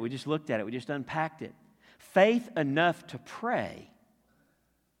just read it. We just looked at it. We just unpacked it. Faith enough to pray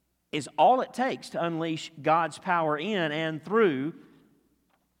is all it takes to unleash God's power in and through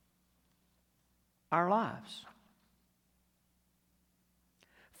our lives.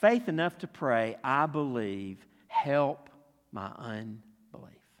 Faith enough to pray, I believe, help my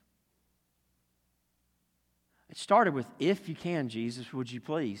unbelief. It started with, if you can, Jesus, would you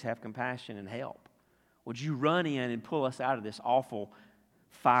please have compassion and help? Would you run in and pull us out of this awful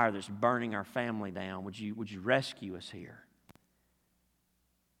fire that's burning our family down? Would you rescue us here?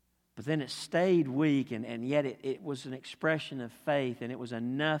 But then it stayed weak, and yet it was an expression of faith, and it was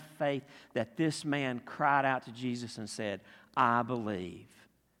enough faith that this man cried out to Jesus and said, I believe,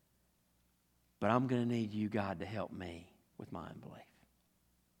 but I'm going to need you, God, to help me with my unbelief.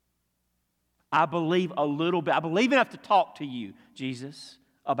 I believe a little bit. I believe enough to talk to you, Jesus,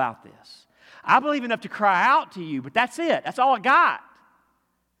 about this. I believe enough to cry out to you, but that's it. That's all I got.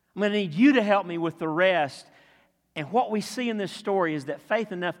 I'm going to need you to help me with the rest. And what we see in this story is that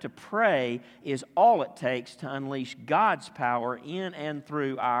faith enough to pray is all it takes to unleash God's power in and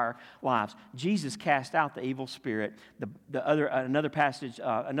through our lives. Jesus cast out the evil spirit. Another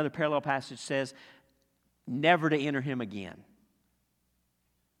parallel passage says, never to enter him again.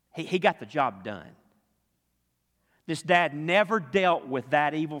 He got the job done. This dad never dealt with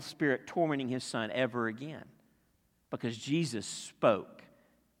that evil spirit tormenting his son ever again because Jesus spoke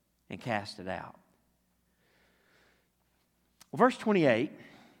and cast it out. Well, verse 28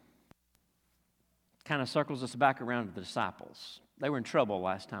 kind of circles us back around to the disciples. They were in trouble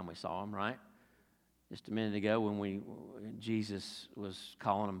last time we saw them, right? Just a minute ago when Jesus was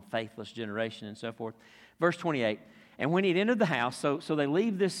calling them faithless generation and so forth. Verse 28, and when he'd entered the house, so they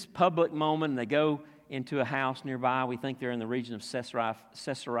leave this public moment and they go into a house nearby. We think they're in the region of Caesarea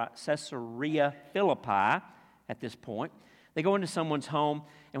Philippi at this point. They go into someone's home,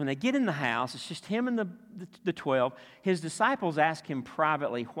 and when they get in the house, it's just him and the 12. His disciples ask him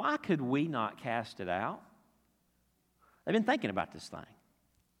privately, why could we not cast it out? They've been thinking about this thing.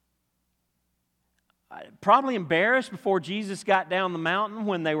 Probably embarrassed before Jesus got down the mountain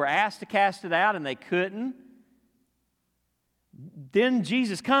when they were asked to cast it out and they couldn't. Then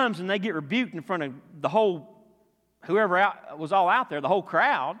Jesus comes and they get rebuked in front of the whole, whoever was all out there, the whole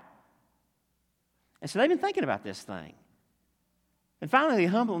crowd. And so they've been thinking about this thing. And finally they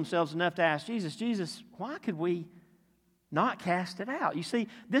humble themselves enough to ask Jesus, why could we not cast it out? You see,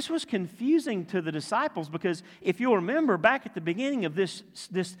 this was confusing to the disciples because if you'll remember back at the beginning of the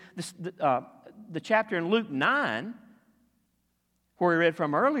chapter in Luke 9, where we read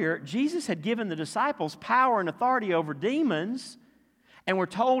from earlier, Jesus had given the disciples power and authority over demons, and we're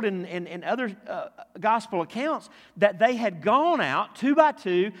told in other gospel accounts that they had gone out 2 by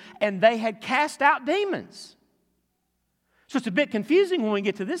 2 and they had cast out demons. So it's a bit confusing when we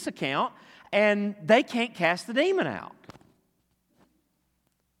get to this account and they can't cast the demon out.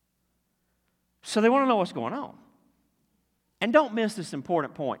 So they want to know what's going on. And don't miss this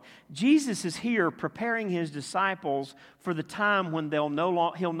important point. Jesus is here preparing his disciples for the time when he'll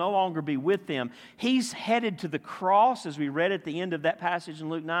no longer be with them. He's headed to the cross, as we read at the end of that passage in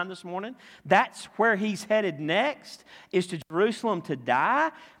Luke 9 this morning. That's where he's headed next, is to Jerusalem to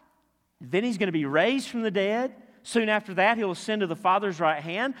die. Then he's going to be raised from the dead. Soon after that, he'll ascend to the Father's right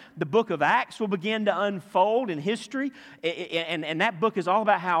hand. The book of Acts will begin to unfold in history. And that book is all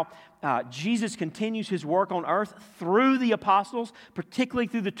about how Jesus continues his work on earth through the apostles, particularly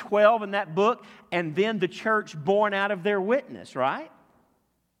through the 12 in that book, and then the church born out of their witness, right?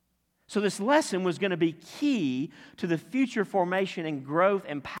 So this lesson was going to be key to the future formation and growth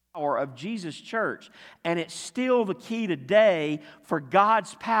and power of Jesus' church. And it's still the key today for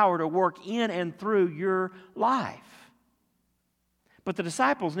God's power to work in and through your life. But the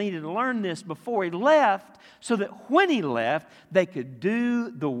disciples needed to learn this before he left so that when he left, they could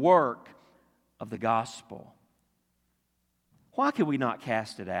do the work of the gospel. Why could we not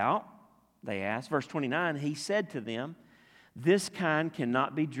cast it out? They asked. Verse 29, he said to them, this kind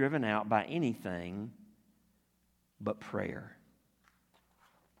cannot be driven out by anything but prayer.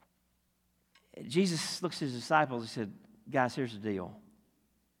 Jesus looks at his disciples and said, guys, here's the deal.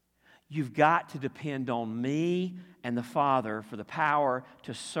 You've got to depend on me and the Father for the power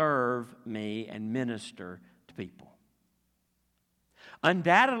to serve me and minister to people.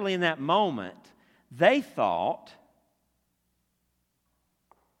 Undoubtedly in that moment, they thought,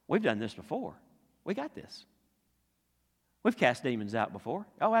 we've done this before. We got this. We've cast demons out before.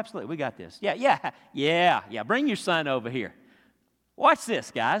 Oh, absolutely, we got this. Yeah. Bring your son over here. Watch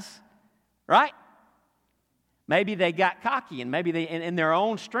this, guys. Right? Maybe they got cocky, and maybe they, in their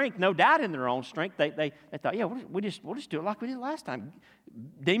own strength, no doubt in their own strength, they thought, yeah, we'll just do it like we did last time.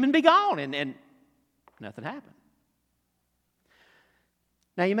 Demon be gone, and nothing happened.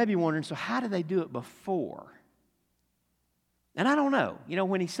 Now you may be wondering, so how did they do it before? And I don't know. You know,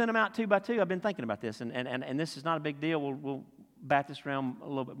 when he sent them out 2 by 2, I've been thinking about this, and this is not a big deal. We'll bat this around a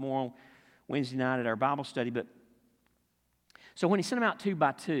little bit more on Wednesday night at our Bible study, but So when he sent them out 2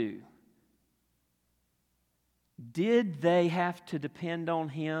 by 2, did they have to depend on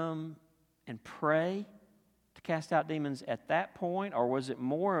him and pray to cast out demons at that point? Or was it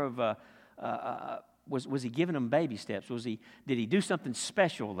more of was he giving them baby steps? Did he do something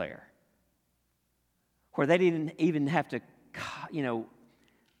special there? Where they didn't even have to,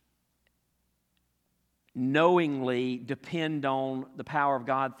 knowingly depend on the power of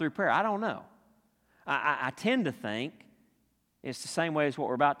God through prayer? I don't know. I tend to think it's the same way as what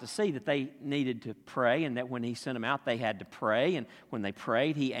we're about to see, that they needed to pray, and that when he sent them out, they had to pray, and when they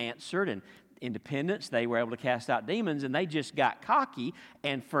prayed, he answered, and independence, they were able to cast out demons, and they just got cocky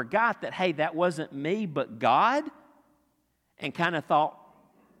and forgot that, hey, that wasn't me but God, and kind of thought,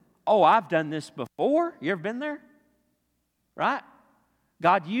 oh, I've done this before. You ever been there? Right?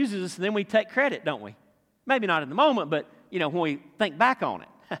 God uses us, and then we take credit, don't we? Maybe not in the moment, but, when we think back on it.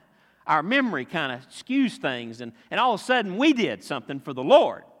 Our memory kind of skews things, and all of a sudden we did something for the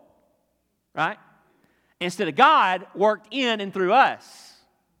Lord, right? Instead of God worked in and through us.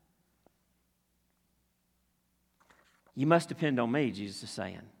 You must depend on me, Jesus is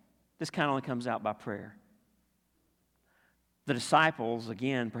saying. This kind of only comes out by prayer. The disciples,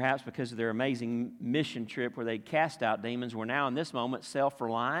 again, perhaps because of their amazing mission trip where they'd cast out demons, were now in this moment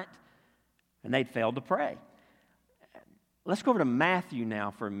self-reliant, and they'd failed to pray. Let's go over to Matthew now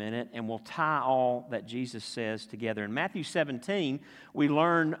for a minute, and we'll tie all that Jesus says together. In Matthew 17, we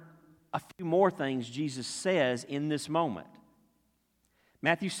learn a few more things Jesus says in this moment.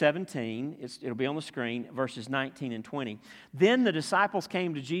 Matthew 17, it'll be on the screen, verses 19 and 20. Then the disciples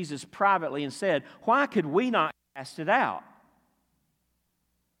came to Jesus privately and said, "Why could we not cast it out?"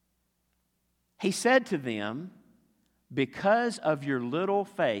 He said to them, "Because of your little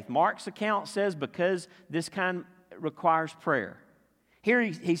faith." Mark's account says, because this kind requires prayer.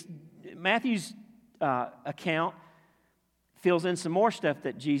 Here, Matthew's account fills in some more stuff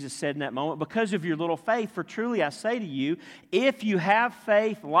that Jesus said in that moment. "Because of your little faith, for truly I say to you, if you have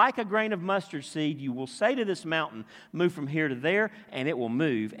faith like a grain of mustard seed, you will say to this mountain, 'Move from here to there,' and it will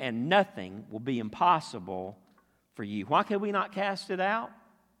move, and nothing will be impossible for you." Why could we not cast it out?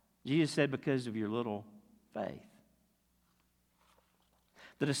 Jesus said, because of your little faith.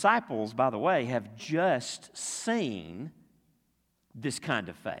 The disciples, by the way, have just seen this kind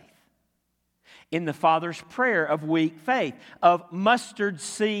of faith in the Father's prayer of weak faith, of mustard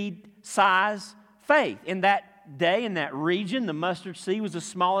seed size faith. In that day, in that region, the mustard seed was the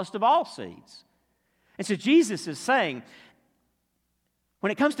smallest of all seeds. And so Jesus is saying,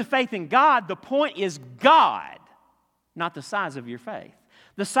 when it comes to faith in God, the point is God, not the size of your faith.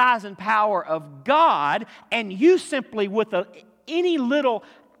 The size and power of God, and you simply with any little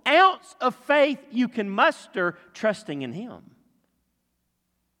ounce of faith you can muster, trusting in Him.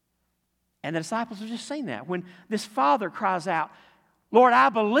 And the disciples have just seen that. When this father cries out, "Lord, I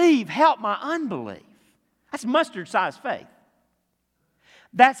believe, help my unbelief." That's mustard-sized faith.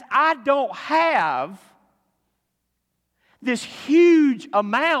 That's, I don't have this huge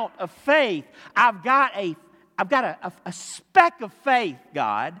amount of faith. I've got a speck of faith,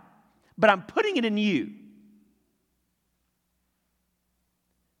 God, but I'm putting it in you.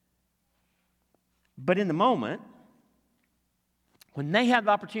 But in the moment, when they had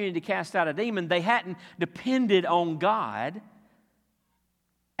the opportunity to cast out a demon, they hadn't depended on God,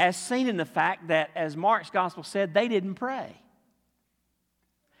 as seen in the fact that, as Mark's gospel said, they didn't pray.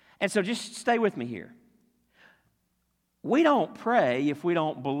 And so just stay with me here. We don't pray if we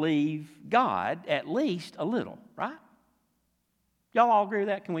don't believe God at least a little, right? Y'all all agree with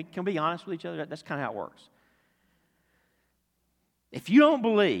that? Can we be honest with each other? That's kind of how it works. If you don't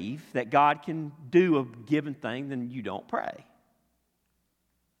believe that God can do a given thing, then you don't pray.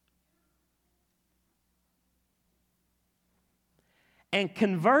 And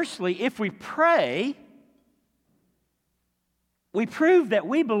conversely, if we pray, we prove that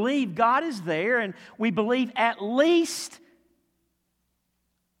we believe God is there, and we believe at least,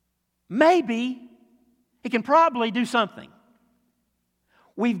 maybe, He can probably do something.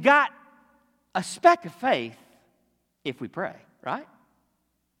 We've got a speck of faith if we pray, right?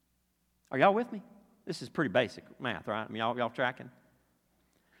 Are y'all with me? This is pretty basic math, right? I mean, y'all tracking?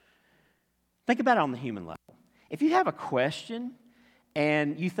 Think about it on the human level. If you have a question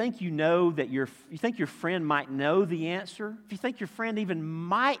and you think that you think your friend might know the answer, if you think your friend even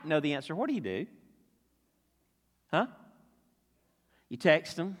might know the answer, what do? Huh? You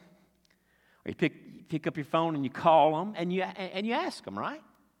text them, or you pick up your phone and you call them, and you ask them, right?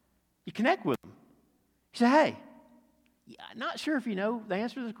 You connect with them. You say, "Hey, not sure if you know the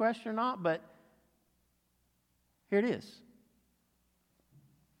answer to this question or not, but here it is."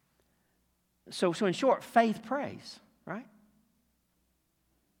 So in short, faith prays, right?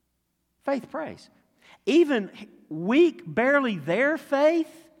 Faith prays. Even weak, barely there faith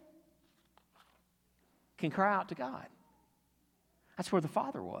can cry out to God. That's where the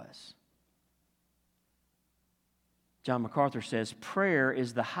Father was. John MacArthur says, prayer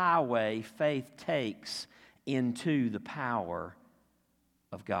is the highway faith takes into the power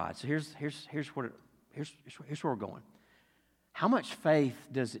of God. So here's where we're going. How much faith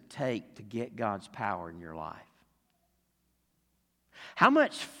does it take to get God's power in your life? How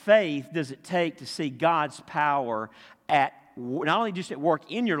much faith does it take to see God's power at not only just at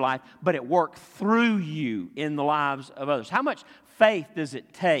work in your life, but at work through you in the lives of others? How much faith does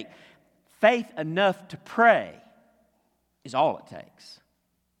it take? Faith enough to pray is all it takes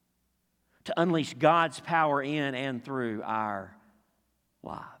to unleash God's power in and through our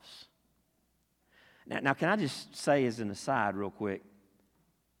lives. Now, can I just say as an aside real quick,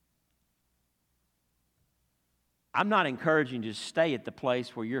 I'm not encouraging you to stay at the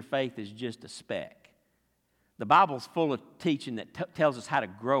place where your faith is just a speck. The Bible's full of teaching that tells us how to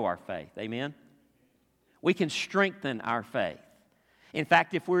grow our faith. Amen? We can strengthen our faith. In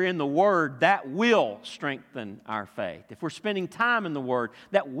fact, if we're in the Word, that will strengthen our faith. If we're spending time in the Word,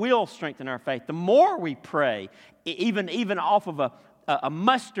 that will strengthen our faith. The more we pray, even off of a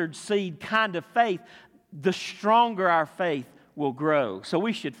mustard seed kind of faith, the stronger our faith will grow. So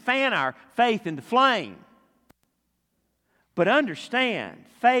we should fan our faith into flame. But understand,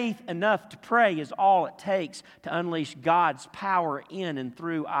 faith enough to pray is all it takes to unleash God's power in and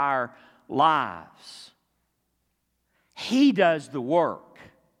through our lives. He does the work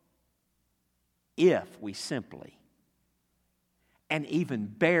if we simply and even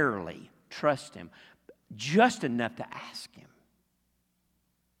barely trust Him, just enough to ask Him.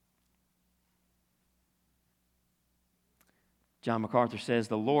 John MacArthur says,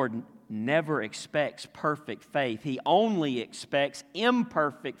 the Lord never expects perfect faith. He only expects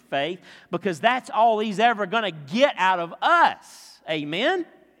imperfect faith because that's all He's ever going to get out of us. Amen?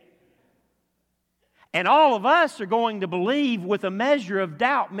 And all of us are going to believe with a measure of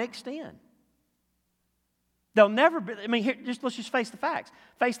doubt mixed in. They'll never be, let's just face the facts.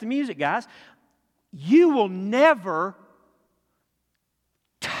 Face the music, guys. You will never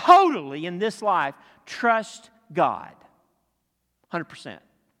totally in this life trust God. 100%.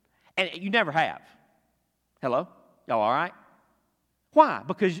 And you never have. Hello? Y'all all right? Why?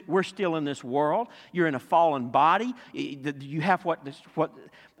 Because we're still in this world. You're in a fallen body. You have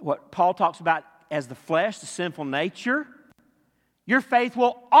what Paul talks about as the flesh, the sinful nature. Your faith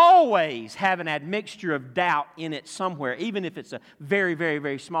will always have an admixture of doubt in it somewhere, even if it's a very, very,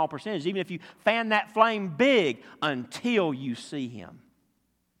 very small percentage, even if you fan that flame big until you see Him.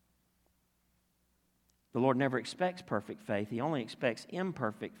 The Lord never expects perfect faith. He only expects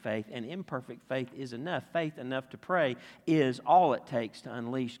imperfect faith, and imperfect faith is enough. Faith enough to pray is all it takes to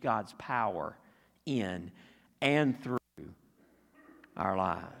unleash God's power in and through our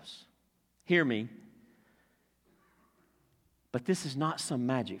lives. Hear me, but this is not some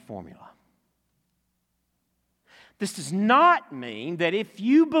magic formula. This does not mean that if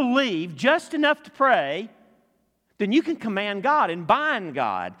you believe just enough to pray, then you can command God and bind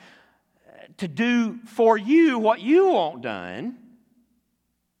God to do for you what you want done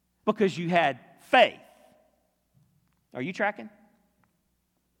because you had faith. Are you tracking?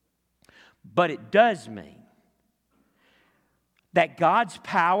 But it does mean that God's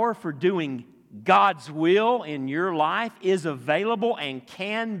power for doing God's will in your life is available and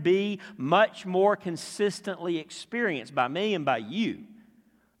can be much more consistently experienced by me and by you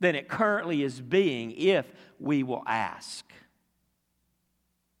than it currently is being if we will ask.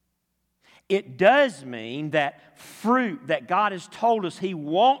 It does mean that fruit that God has told us He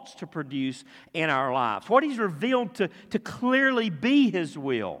wants to produce in our lives, what He's revealed to clearly be His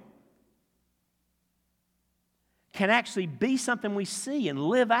will, can actually be something we see and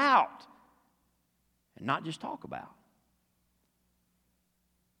live out and not just talk about.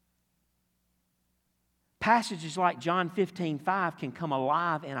 Passages like John 15:5 can come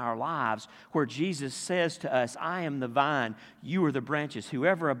alive in our lives where Jesus says to us, I am the vine, you are the branches.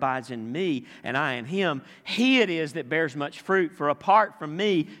 Whoever abides in me and I in him, he it is that bears much fruit. For apart from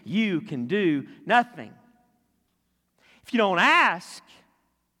me, you can do nothing. If you don't ask,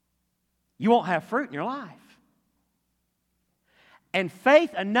 you won't have fruit in your life. And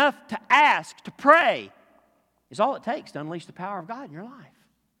faith enough to ask, to pray, is all it takes to unleash the power of God in your life.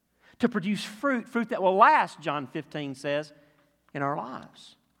 To produce fruit that will last, John 15 says, in our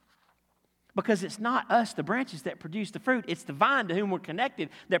lives. Because it's not us, the branches, that produce the fruit. It's the vine to whom we're connected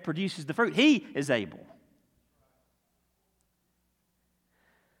that produces the fruit. He is able.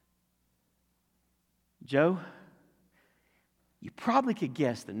 Joe, You probably could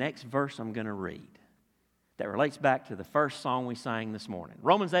guess the next verse I'm going to read that relates back to the first song we sang this morning.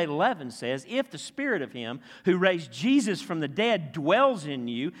 Romans 8:11 says, if the Spirit of Him who raised Jesus from the dead dwells in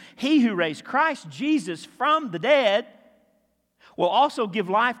you, He who raised Christ Jesus from the dead will also give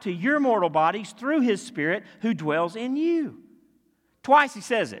life to your mortal bodies through His Spirit who dwells in you. Twice He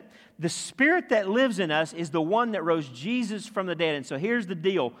says it. The Spirit that lives in us is the one that rose Jesus from the dead. And so here's the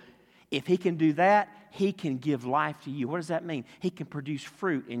deal. If He can do that, He can give life to you. What does that mean? He can produce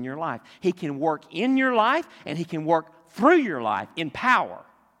fruit in your life. He can work in your life, and He can work through your life in power.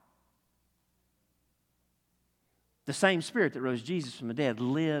 The same Spirit that rose Jesus from the dead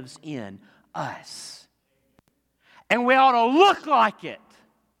lives in us. And we ought to look like it.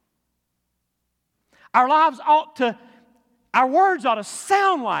 Our words ought to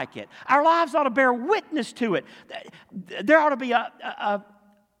sound like it. Our lives ought to bear witness to it. There ought to be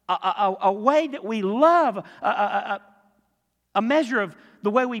a way that we love, a measure of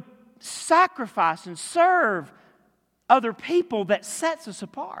the way we sacrifice and serve other people that sets us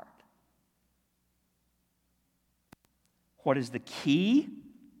apart. What is the key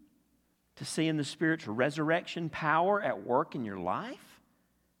to seeing the Spirit's resurrection power at work in your life?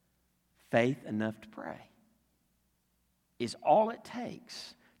 Faith enough to pray is all it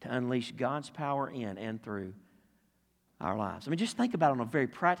takes to unleash God's power in and through our lives. I mean, just think about it on a very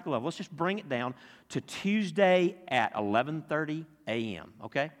practical level. Let's just bring it down to Tuesday at 11:30 a.m.,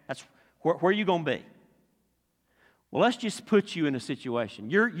 okay? That's where are you going to be? Well, let's just put you in a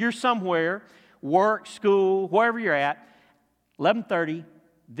situation. You're somewhere, work, school, wherever you're at, 11:30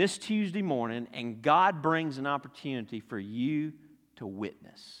 this Tuesday morning, and God brings an opportunity for you to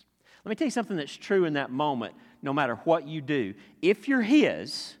witness. Let me tell you something that's true in that moment, no matter what you do. If you're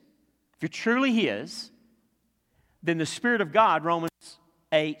His, if you're truly His, then the Spirit of God, Romans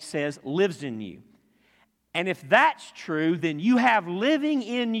 8 says, lives in you. And if that's true, then you have living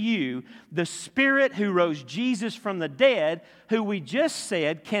in you the Spirit who rose Jesus from the dead, who we just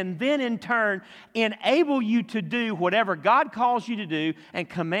said can then in turn enable you to do whatever God calls you to do and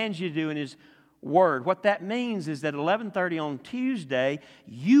commands you to do in His Word. What that means is that 11:30 on Tuesday,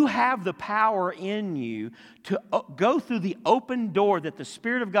 you have the power in you to go through the open door that the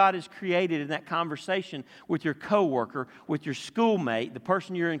Spirit of God has created in that conversation with your coworker, with your schoolmate, the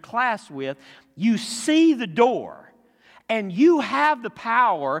person you're in class with. You see the door, and you have the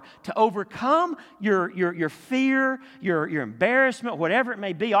power to overcome your fear, your embarrassment, whatever it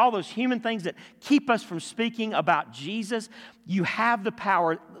may be, all those human things that keep us from speaking about Jesus. You have the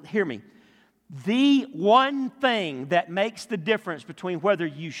power. Hear me. The one thing that makes the difference between whether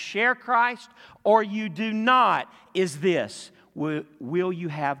you share Christ or you do not is this: will you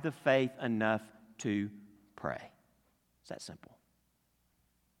have the faith enough to pray? It's that simple.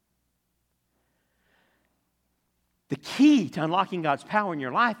 The key to unlocking God's power in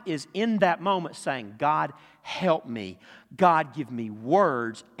your life is in that moment saying, God, help me. God, give me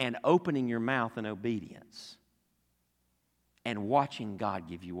words, and opening your mouth in obedience. And watching God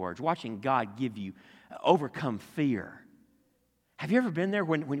give you words, watching God give you, overcome fear. Have you ever been there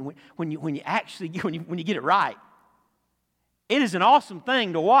when you actually, when you get it right? It is an awesome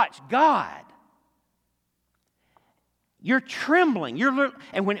thing to watch God. You're trembling.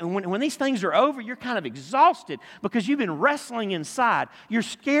 And when these things are over, you're kind of exhausted because you've been wrestling inside. You're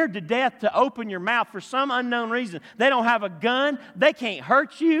scared to death to open your mouth for some unknown reason. They don't have a gun. They can't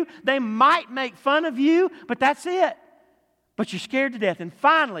hurt you. They might make fun of you, but that's it. But you're scared to death. And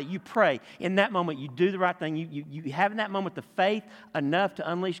finally, you pray. In that moment, you do the right thing. You have in that moment the faith enough to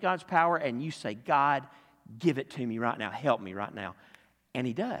unleash God's power, and you say, God, give it to me right now. Help me right now. And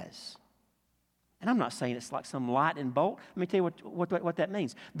He does. And I'm not saying it's like some lightning bolt. Let me tell you what that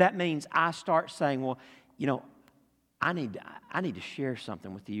means. That means I start saying, well, I need to share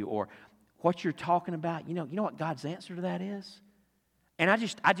something with you, or what you're talking about. You know what God's answer to that is? And I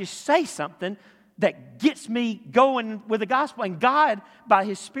just say something that gets me going with the gospel. And God, by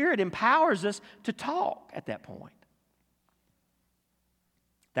His Spirit, empowers us to talk at that point.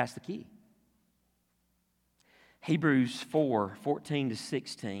 That's the key. Hebrews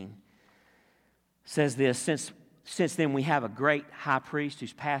 4:14-16 says this: Since then we have a great high priest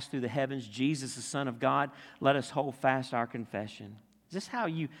who's passed through the heavens, Jesus, the Son of God, let us hold fast our confession. Is this how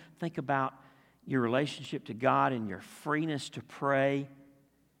you think about your relationship to God and your freeness to pray?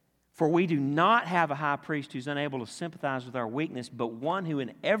 For we do not have a high priest who's unable to sympathize with our weakness, but one who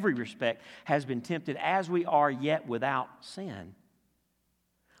in every respect has been tempted as we are, yet without sin.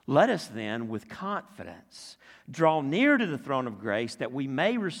 Let us then, with confidence, draw near to the throne of grace that we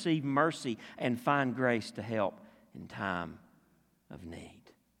may receive mercy and find grace to help in time of need.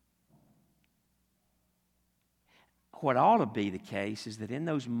 what ought to be the case is that in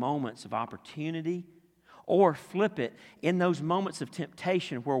those moments of opportunity, or flip it, in those moments of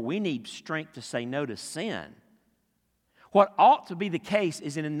temptation where we need strength to say no to sin, what ought to be the case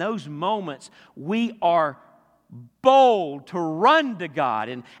is that in those moments we are bold to run to God.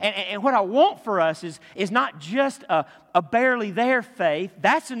 And what I want for us is not just a barely there faith.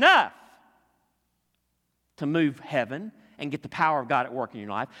 That's enough to move heaven and get the power of God at work in your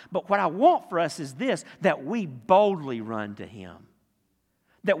life. But what I want for us is this, that we boldly run to Him.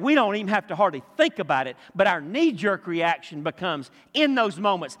 That we don't even have to hardly think about it, but our knee-jerk reaction becomes, in those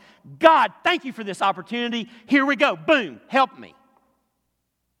moments, God, thank you for this opportunity. Here we go. Boom. Help me.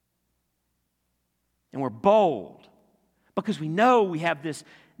 And we're bold because we know we have this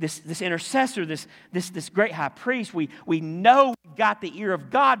intercessor, this great high priest. We know we've got the ear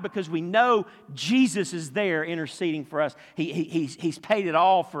of God because we know Jesus is there interceding for us. He's paid it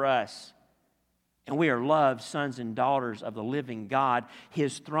all for us. And we are loved sons and daughters of the living God.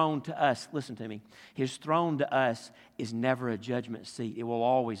 His throne to us, listen to me, His throne to us is never a judgment seat. It will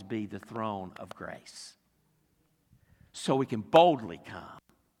always be the throne of grace. So we can boldly come.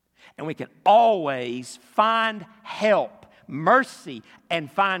 And we can always find help, mercy,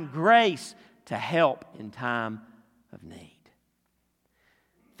 and find grace to help in time of need.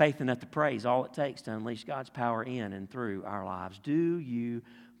 Faith enough to pray is all it takes to unleash God's power in and through our lives. Do you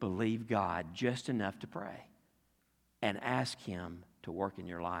believe God just enough to pray and ask Him to work in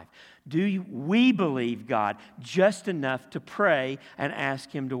your life? We believe God just enough to pray and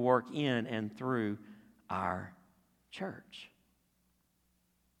ask Him to work in and through our church?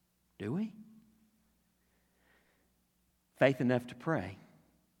 Do we? Faith enough to pray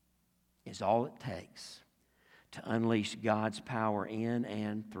is all it takes to unleash God's power in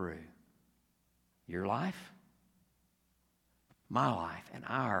and through your life, my life, and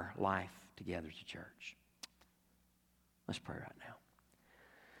our life together as a church. Let's pray right now.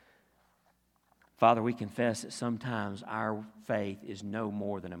 Father, we confess that sometimes our faith is no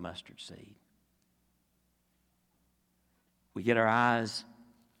more than a mustard seed. We get our eyes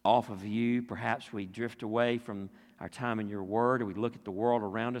off of you. Perhaps we drift away from our time in your word, or we look at the world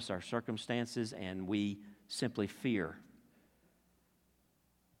around us, our circumstances, and we simply fear.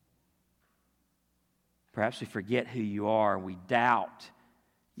 Perhaps we forget who you are. We doubt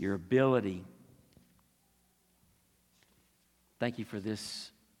your ability. Thank you for this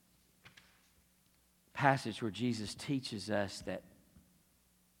passage where Jesus teaches us that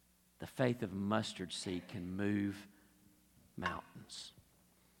the faith of a mustard seed can move mountains.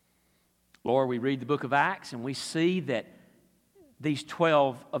 Lord, we read the book of Acts and we see that these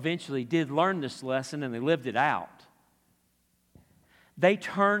 12 eventually did learn this lesson and they lived it out. They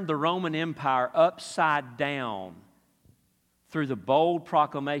turned the Roman Empire upside down through the bold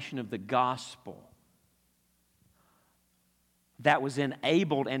proclamation of the gospel that was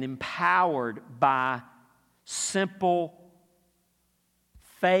enabled and empowered by simple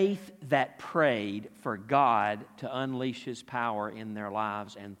faith that prayed for God to unleash His power in their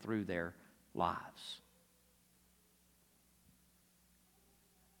lives and through their lives.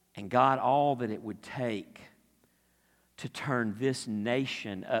 And God, all that it would take to turn this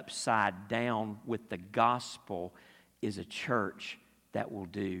nation upside down with the gospel is a church that will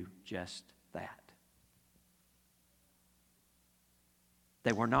do just that.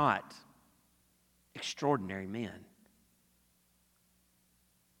 They were not extraordinary men.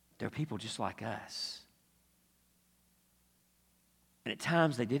 They're people just like us. And at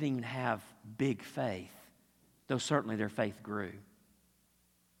times they didn't even have big faith, though certainly their faith grew.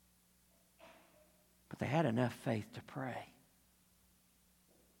 But they had enough faith to pray.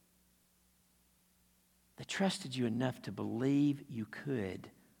 They trusted you enough to believe you could,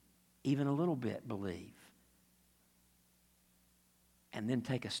 even a little bit believe, and then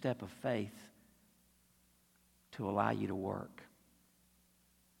take a step of faith to allow you to work.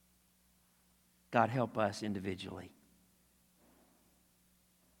 God, help us individually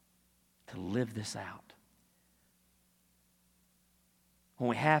to live this out. When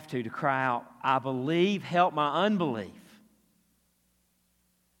we have to cry out, I believe, help my unbelief.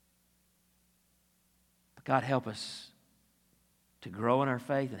 But God, help us to grow in our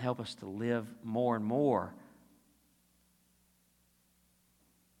faith and help us to live more and more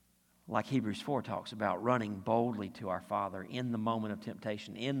like Hebrews 4 talks about, running boldly to our Father in the moment of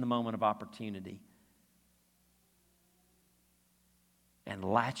temptation, in the moment of opportunity, and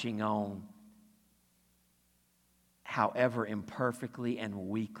latching on, however imperfectly and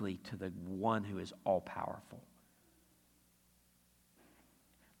weakly, to the one who is all-powerful.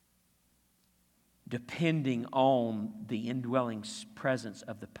 Depending on the indwelling presence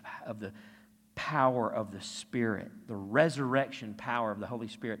of the power of the Spirit, the resurrection power of the Holy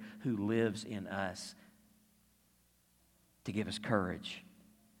Spirit who lives in us to give us courage,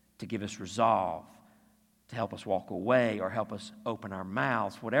 to give us resolve, to help us walk away or help us open our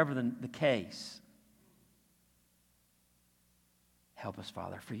mouths, whatever the case. Help us,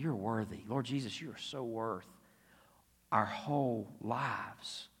 Father, for you're worthy. Lord Jesus, you are so worth our whole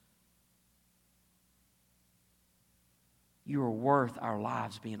lives. You are worth our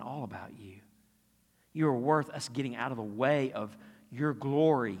lives being all about you. You are worth us getting out of the way of your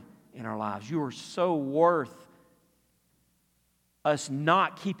glory in our lives. You are so worth us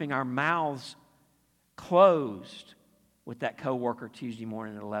not keeping our mouths closed with that coworker Tuesday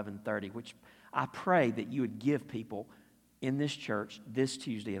morning at 11:30, which I pray that you would give people in this church this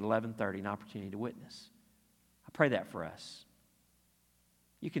Tuesday at 11:30 an opportunity to witness. I pray that for us.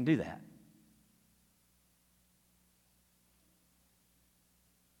 You can do that.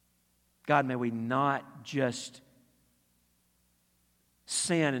 God, may we not just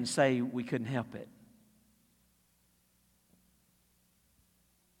sin and say we couldn't help it.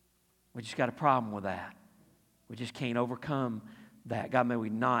 We just got a problem with that. We just can't overcome that. God, may we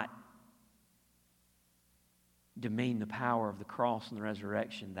not demean the power of the cross and the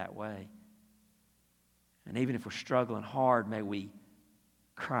resurrection that way. And even if we're struggling hard, may we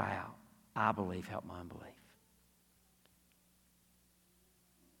cry out, I believe, help my unbelief.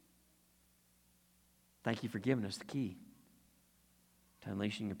 Thank you for giving us the key to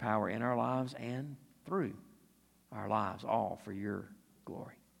unleashing your power in our lives and through our lives, all for your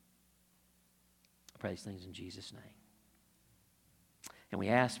glory. I pray these things in Jesus' name. And we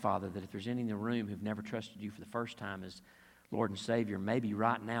ask, Father, that if there's any in the room who've never trusted you for the first time as Lord and Savior, maybe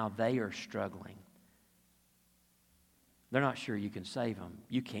right now they are struggling. They're not sure you can save them.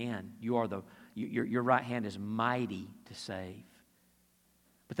 You can. Your right hand is mighty to save.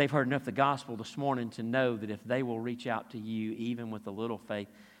 But they've heard enough of the gospel this morning to know that if they will reach out to you, even with a little faith,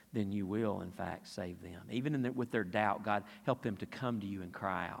 then you will, in fact, save them. Even with their doubt, God, help them to come to you and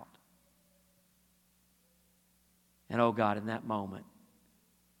cry out. And, oh, God, in that moment,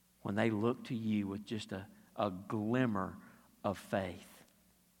 when they look to you with just a glimmer of faith,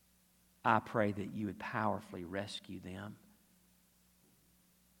 I pray that you would powerfully rescue them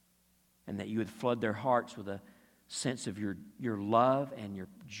and that you would flood their hearts with a sense of your love and your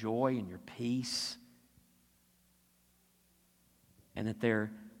joy and your peace, and that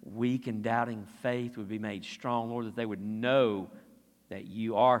their weak and doubting faith would be made strong, Lord, that they would know that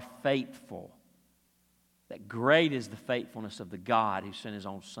you are faithful, that great is the faithfulness of the God who sent his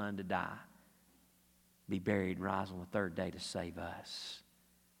own Son to die, be buried, and rise on the third day to save us.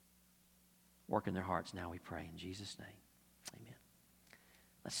 Work in their hearts now, we pray, in Jesus' name. Amen.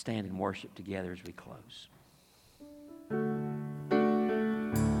 Let's stand and worship together as we close.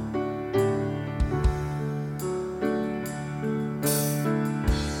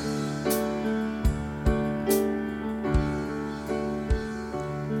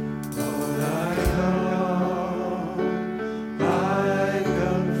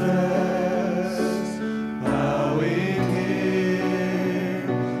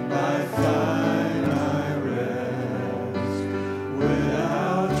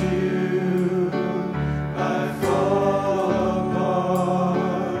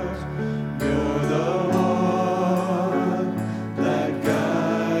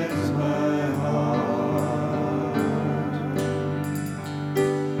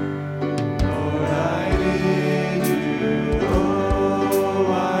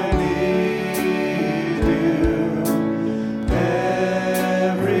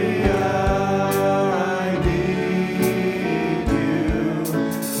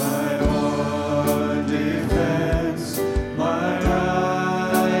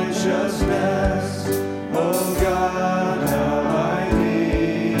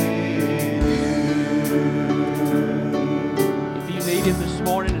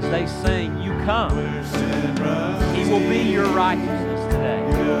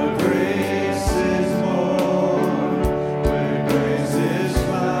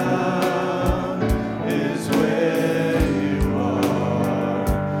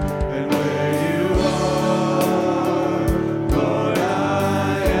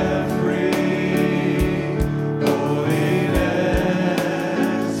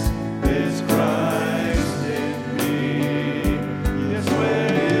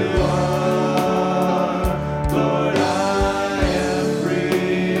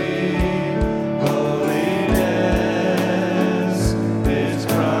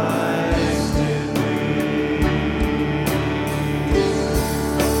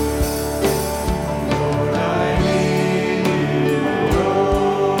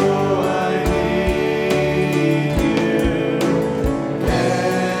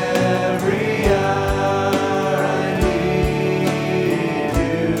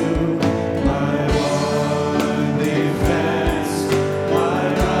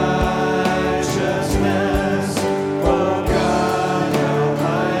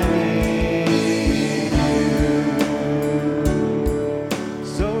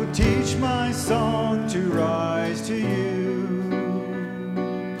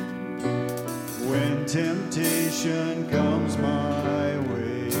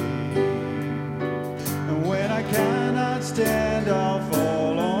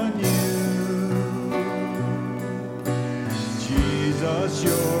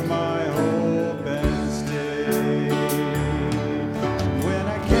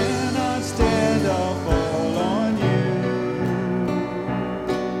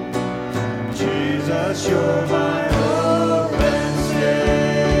 Jesus, you're my hope and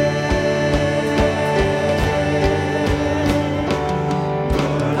stay.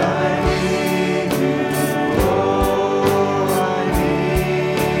 Lord, I need you, oh, I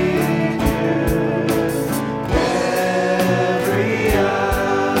need you. Every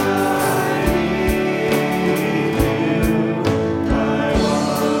hour I need you. My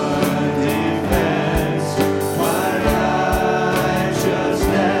one defense, my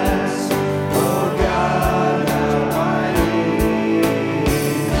righteousness. Oh God, how I need you.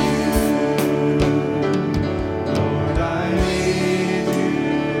 Lord, I need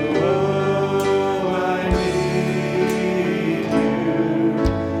you. Oh, I need you.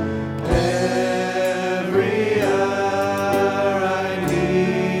 Every hour I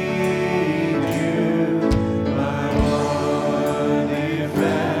need you. My one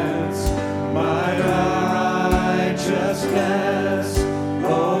defense, my righteousness.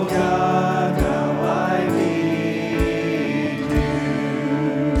 Oh God, how I need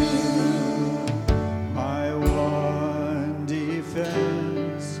you. My one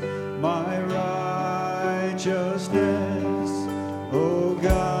defense, my righteousness. Oh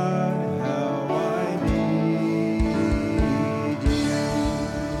God, how I need you.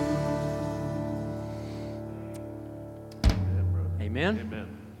 Amen. Amen.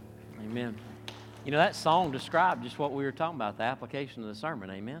 Amen. You know, that song described just what we were talking about, the application of the sermon.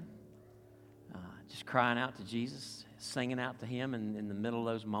 Amen. Just crying out to Jesus, singing out to Him in the middle of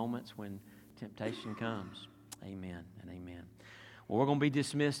those moments when temptation comes. Amen and amen. Well, we're going to be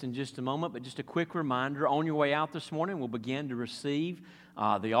dismissed in just a moment, but just a quick reminder, on your way out this morning, we'll begin to receive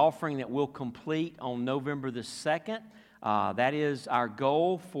the offering that we'll complete on November the 2nd. That is our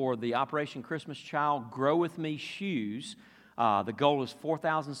goal for the Operation Christmas Child Grow With Me shoes. The goal is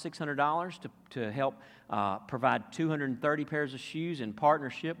 $4,600 to help provide 230 pairs of shoes in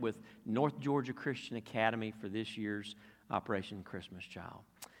partnership with North Georgia Christian Academy for this year's Operation Christmas Child.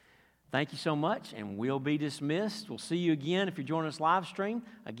 Thank you so much, and we'll be dismissed. We'll see you again if you're joining us live stream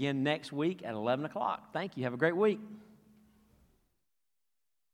again next week at 11 o'clock. Thank you. Have a great week.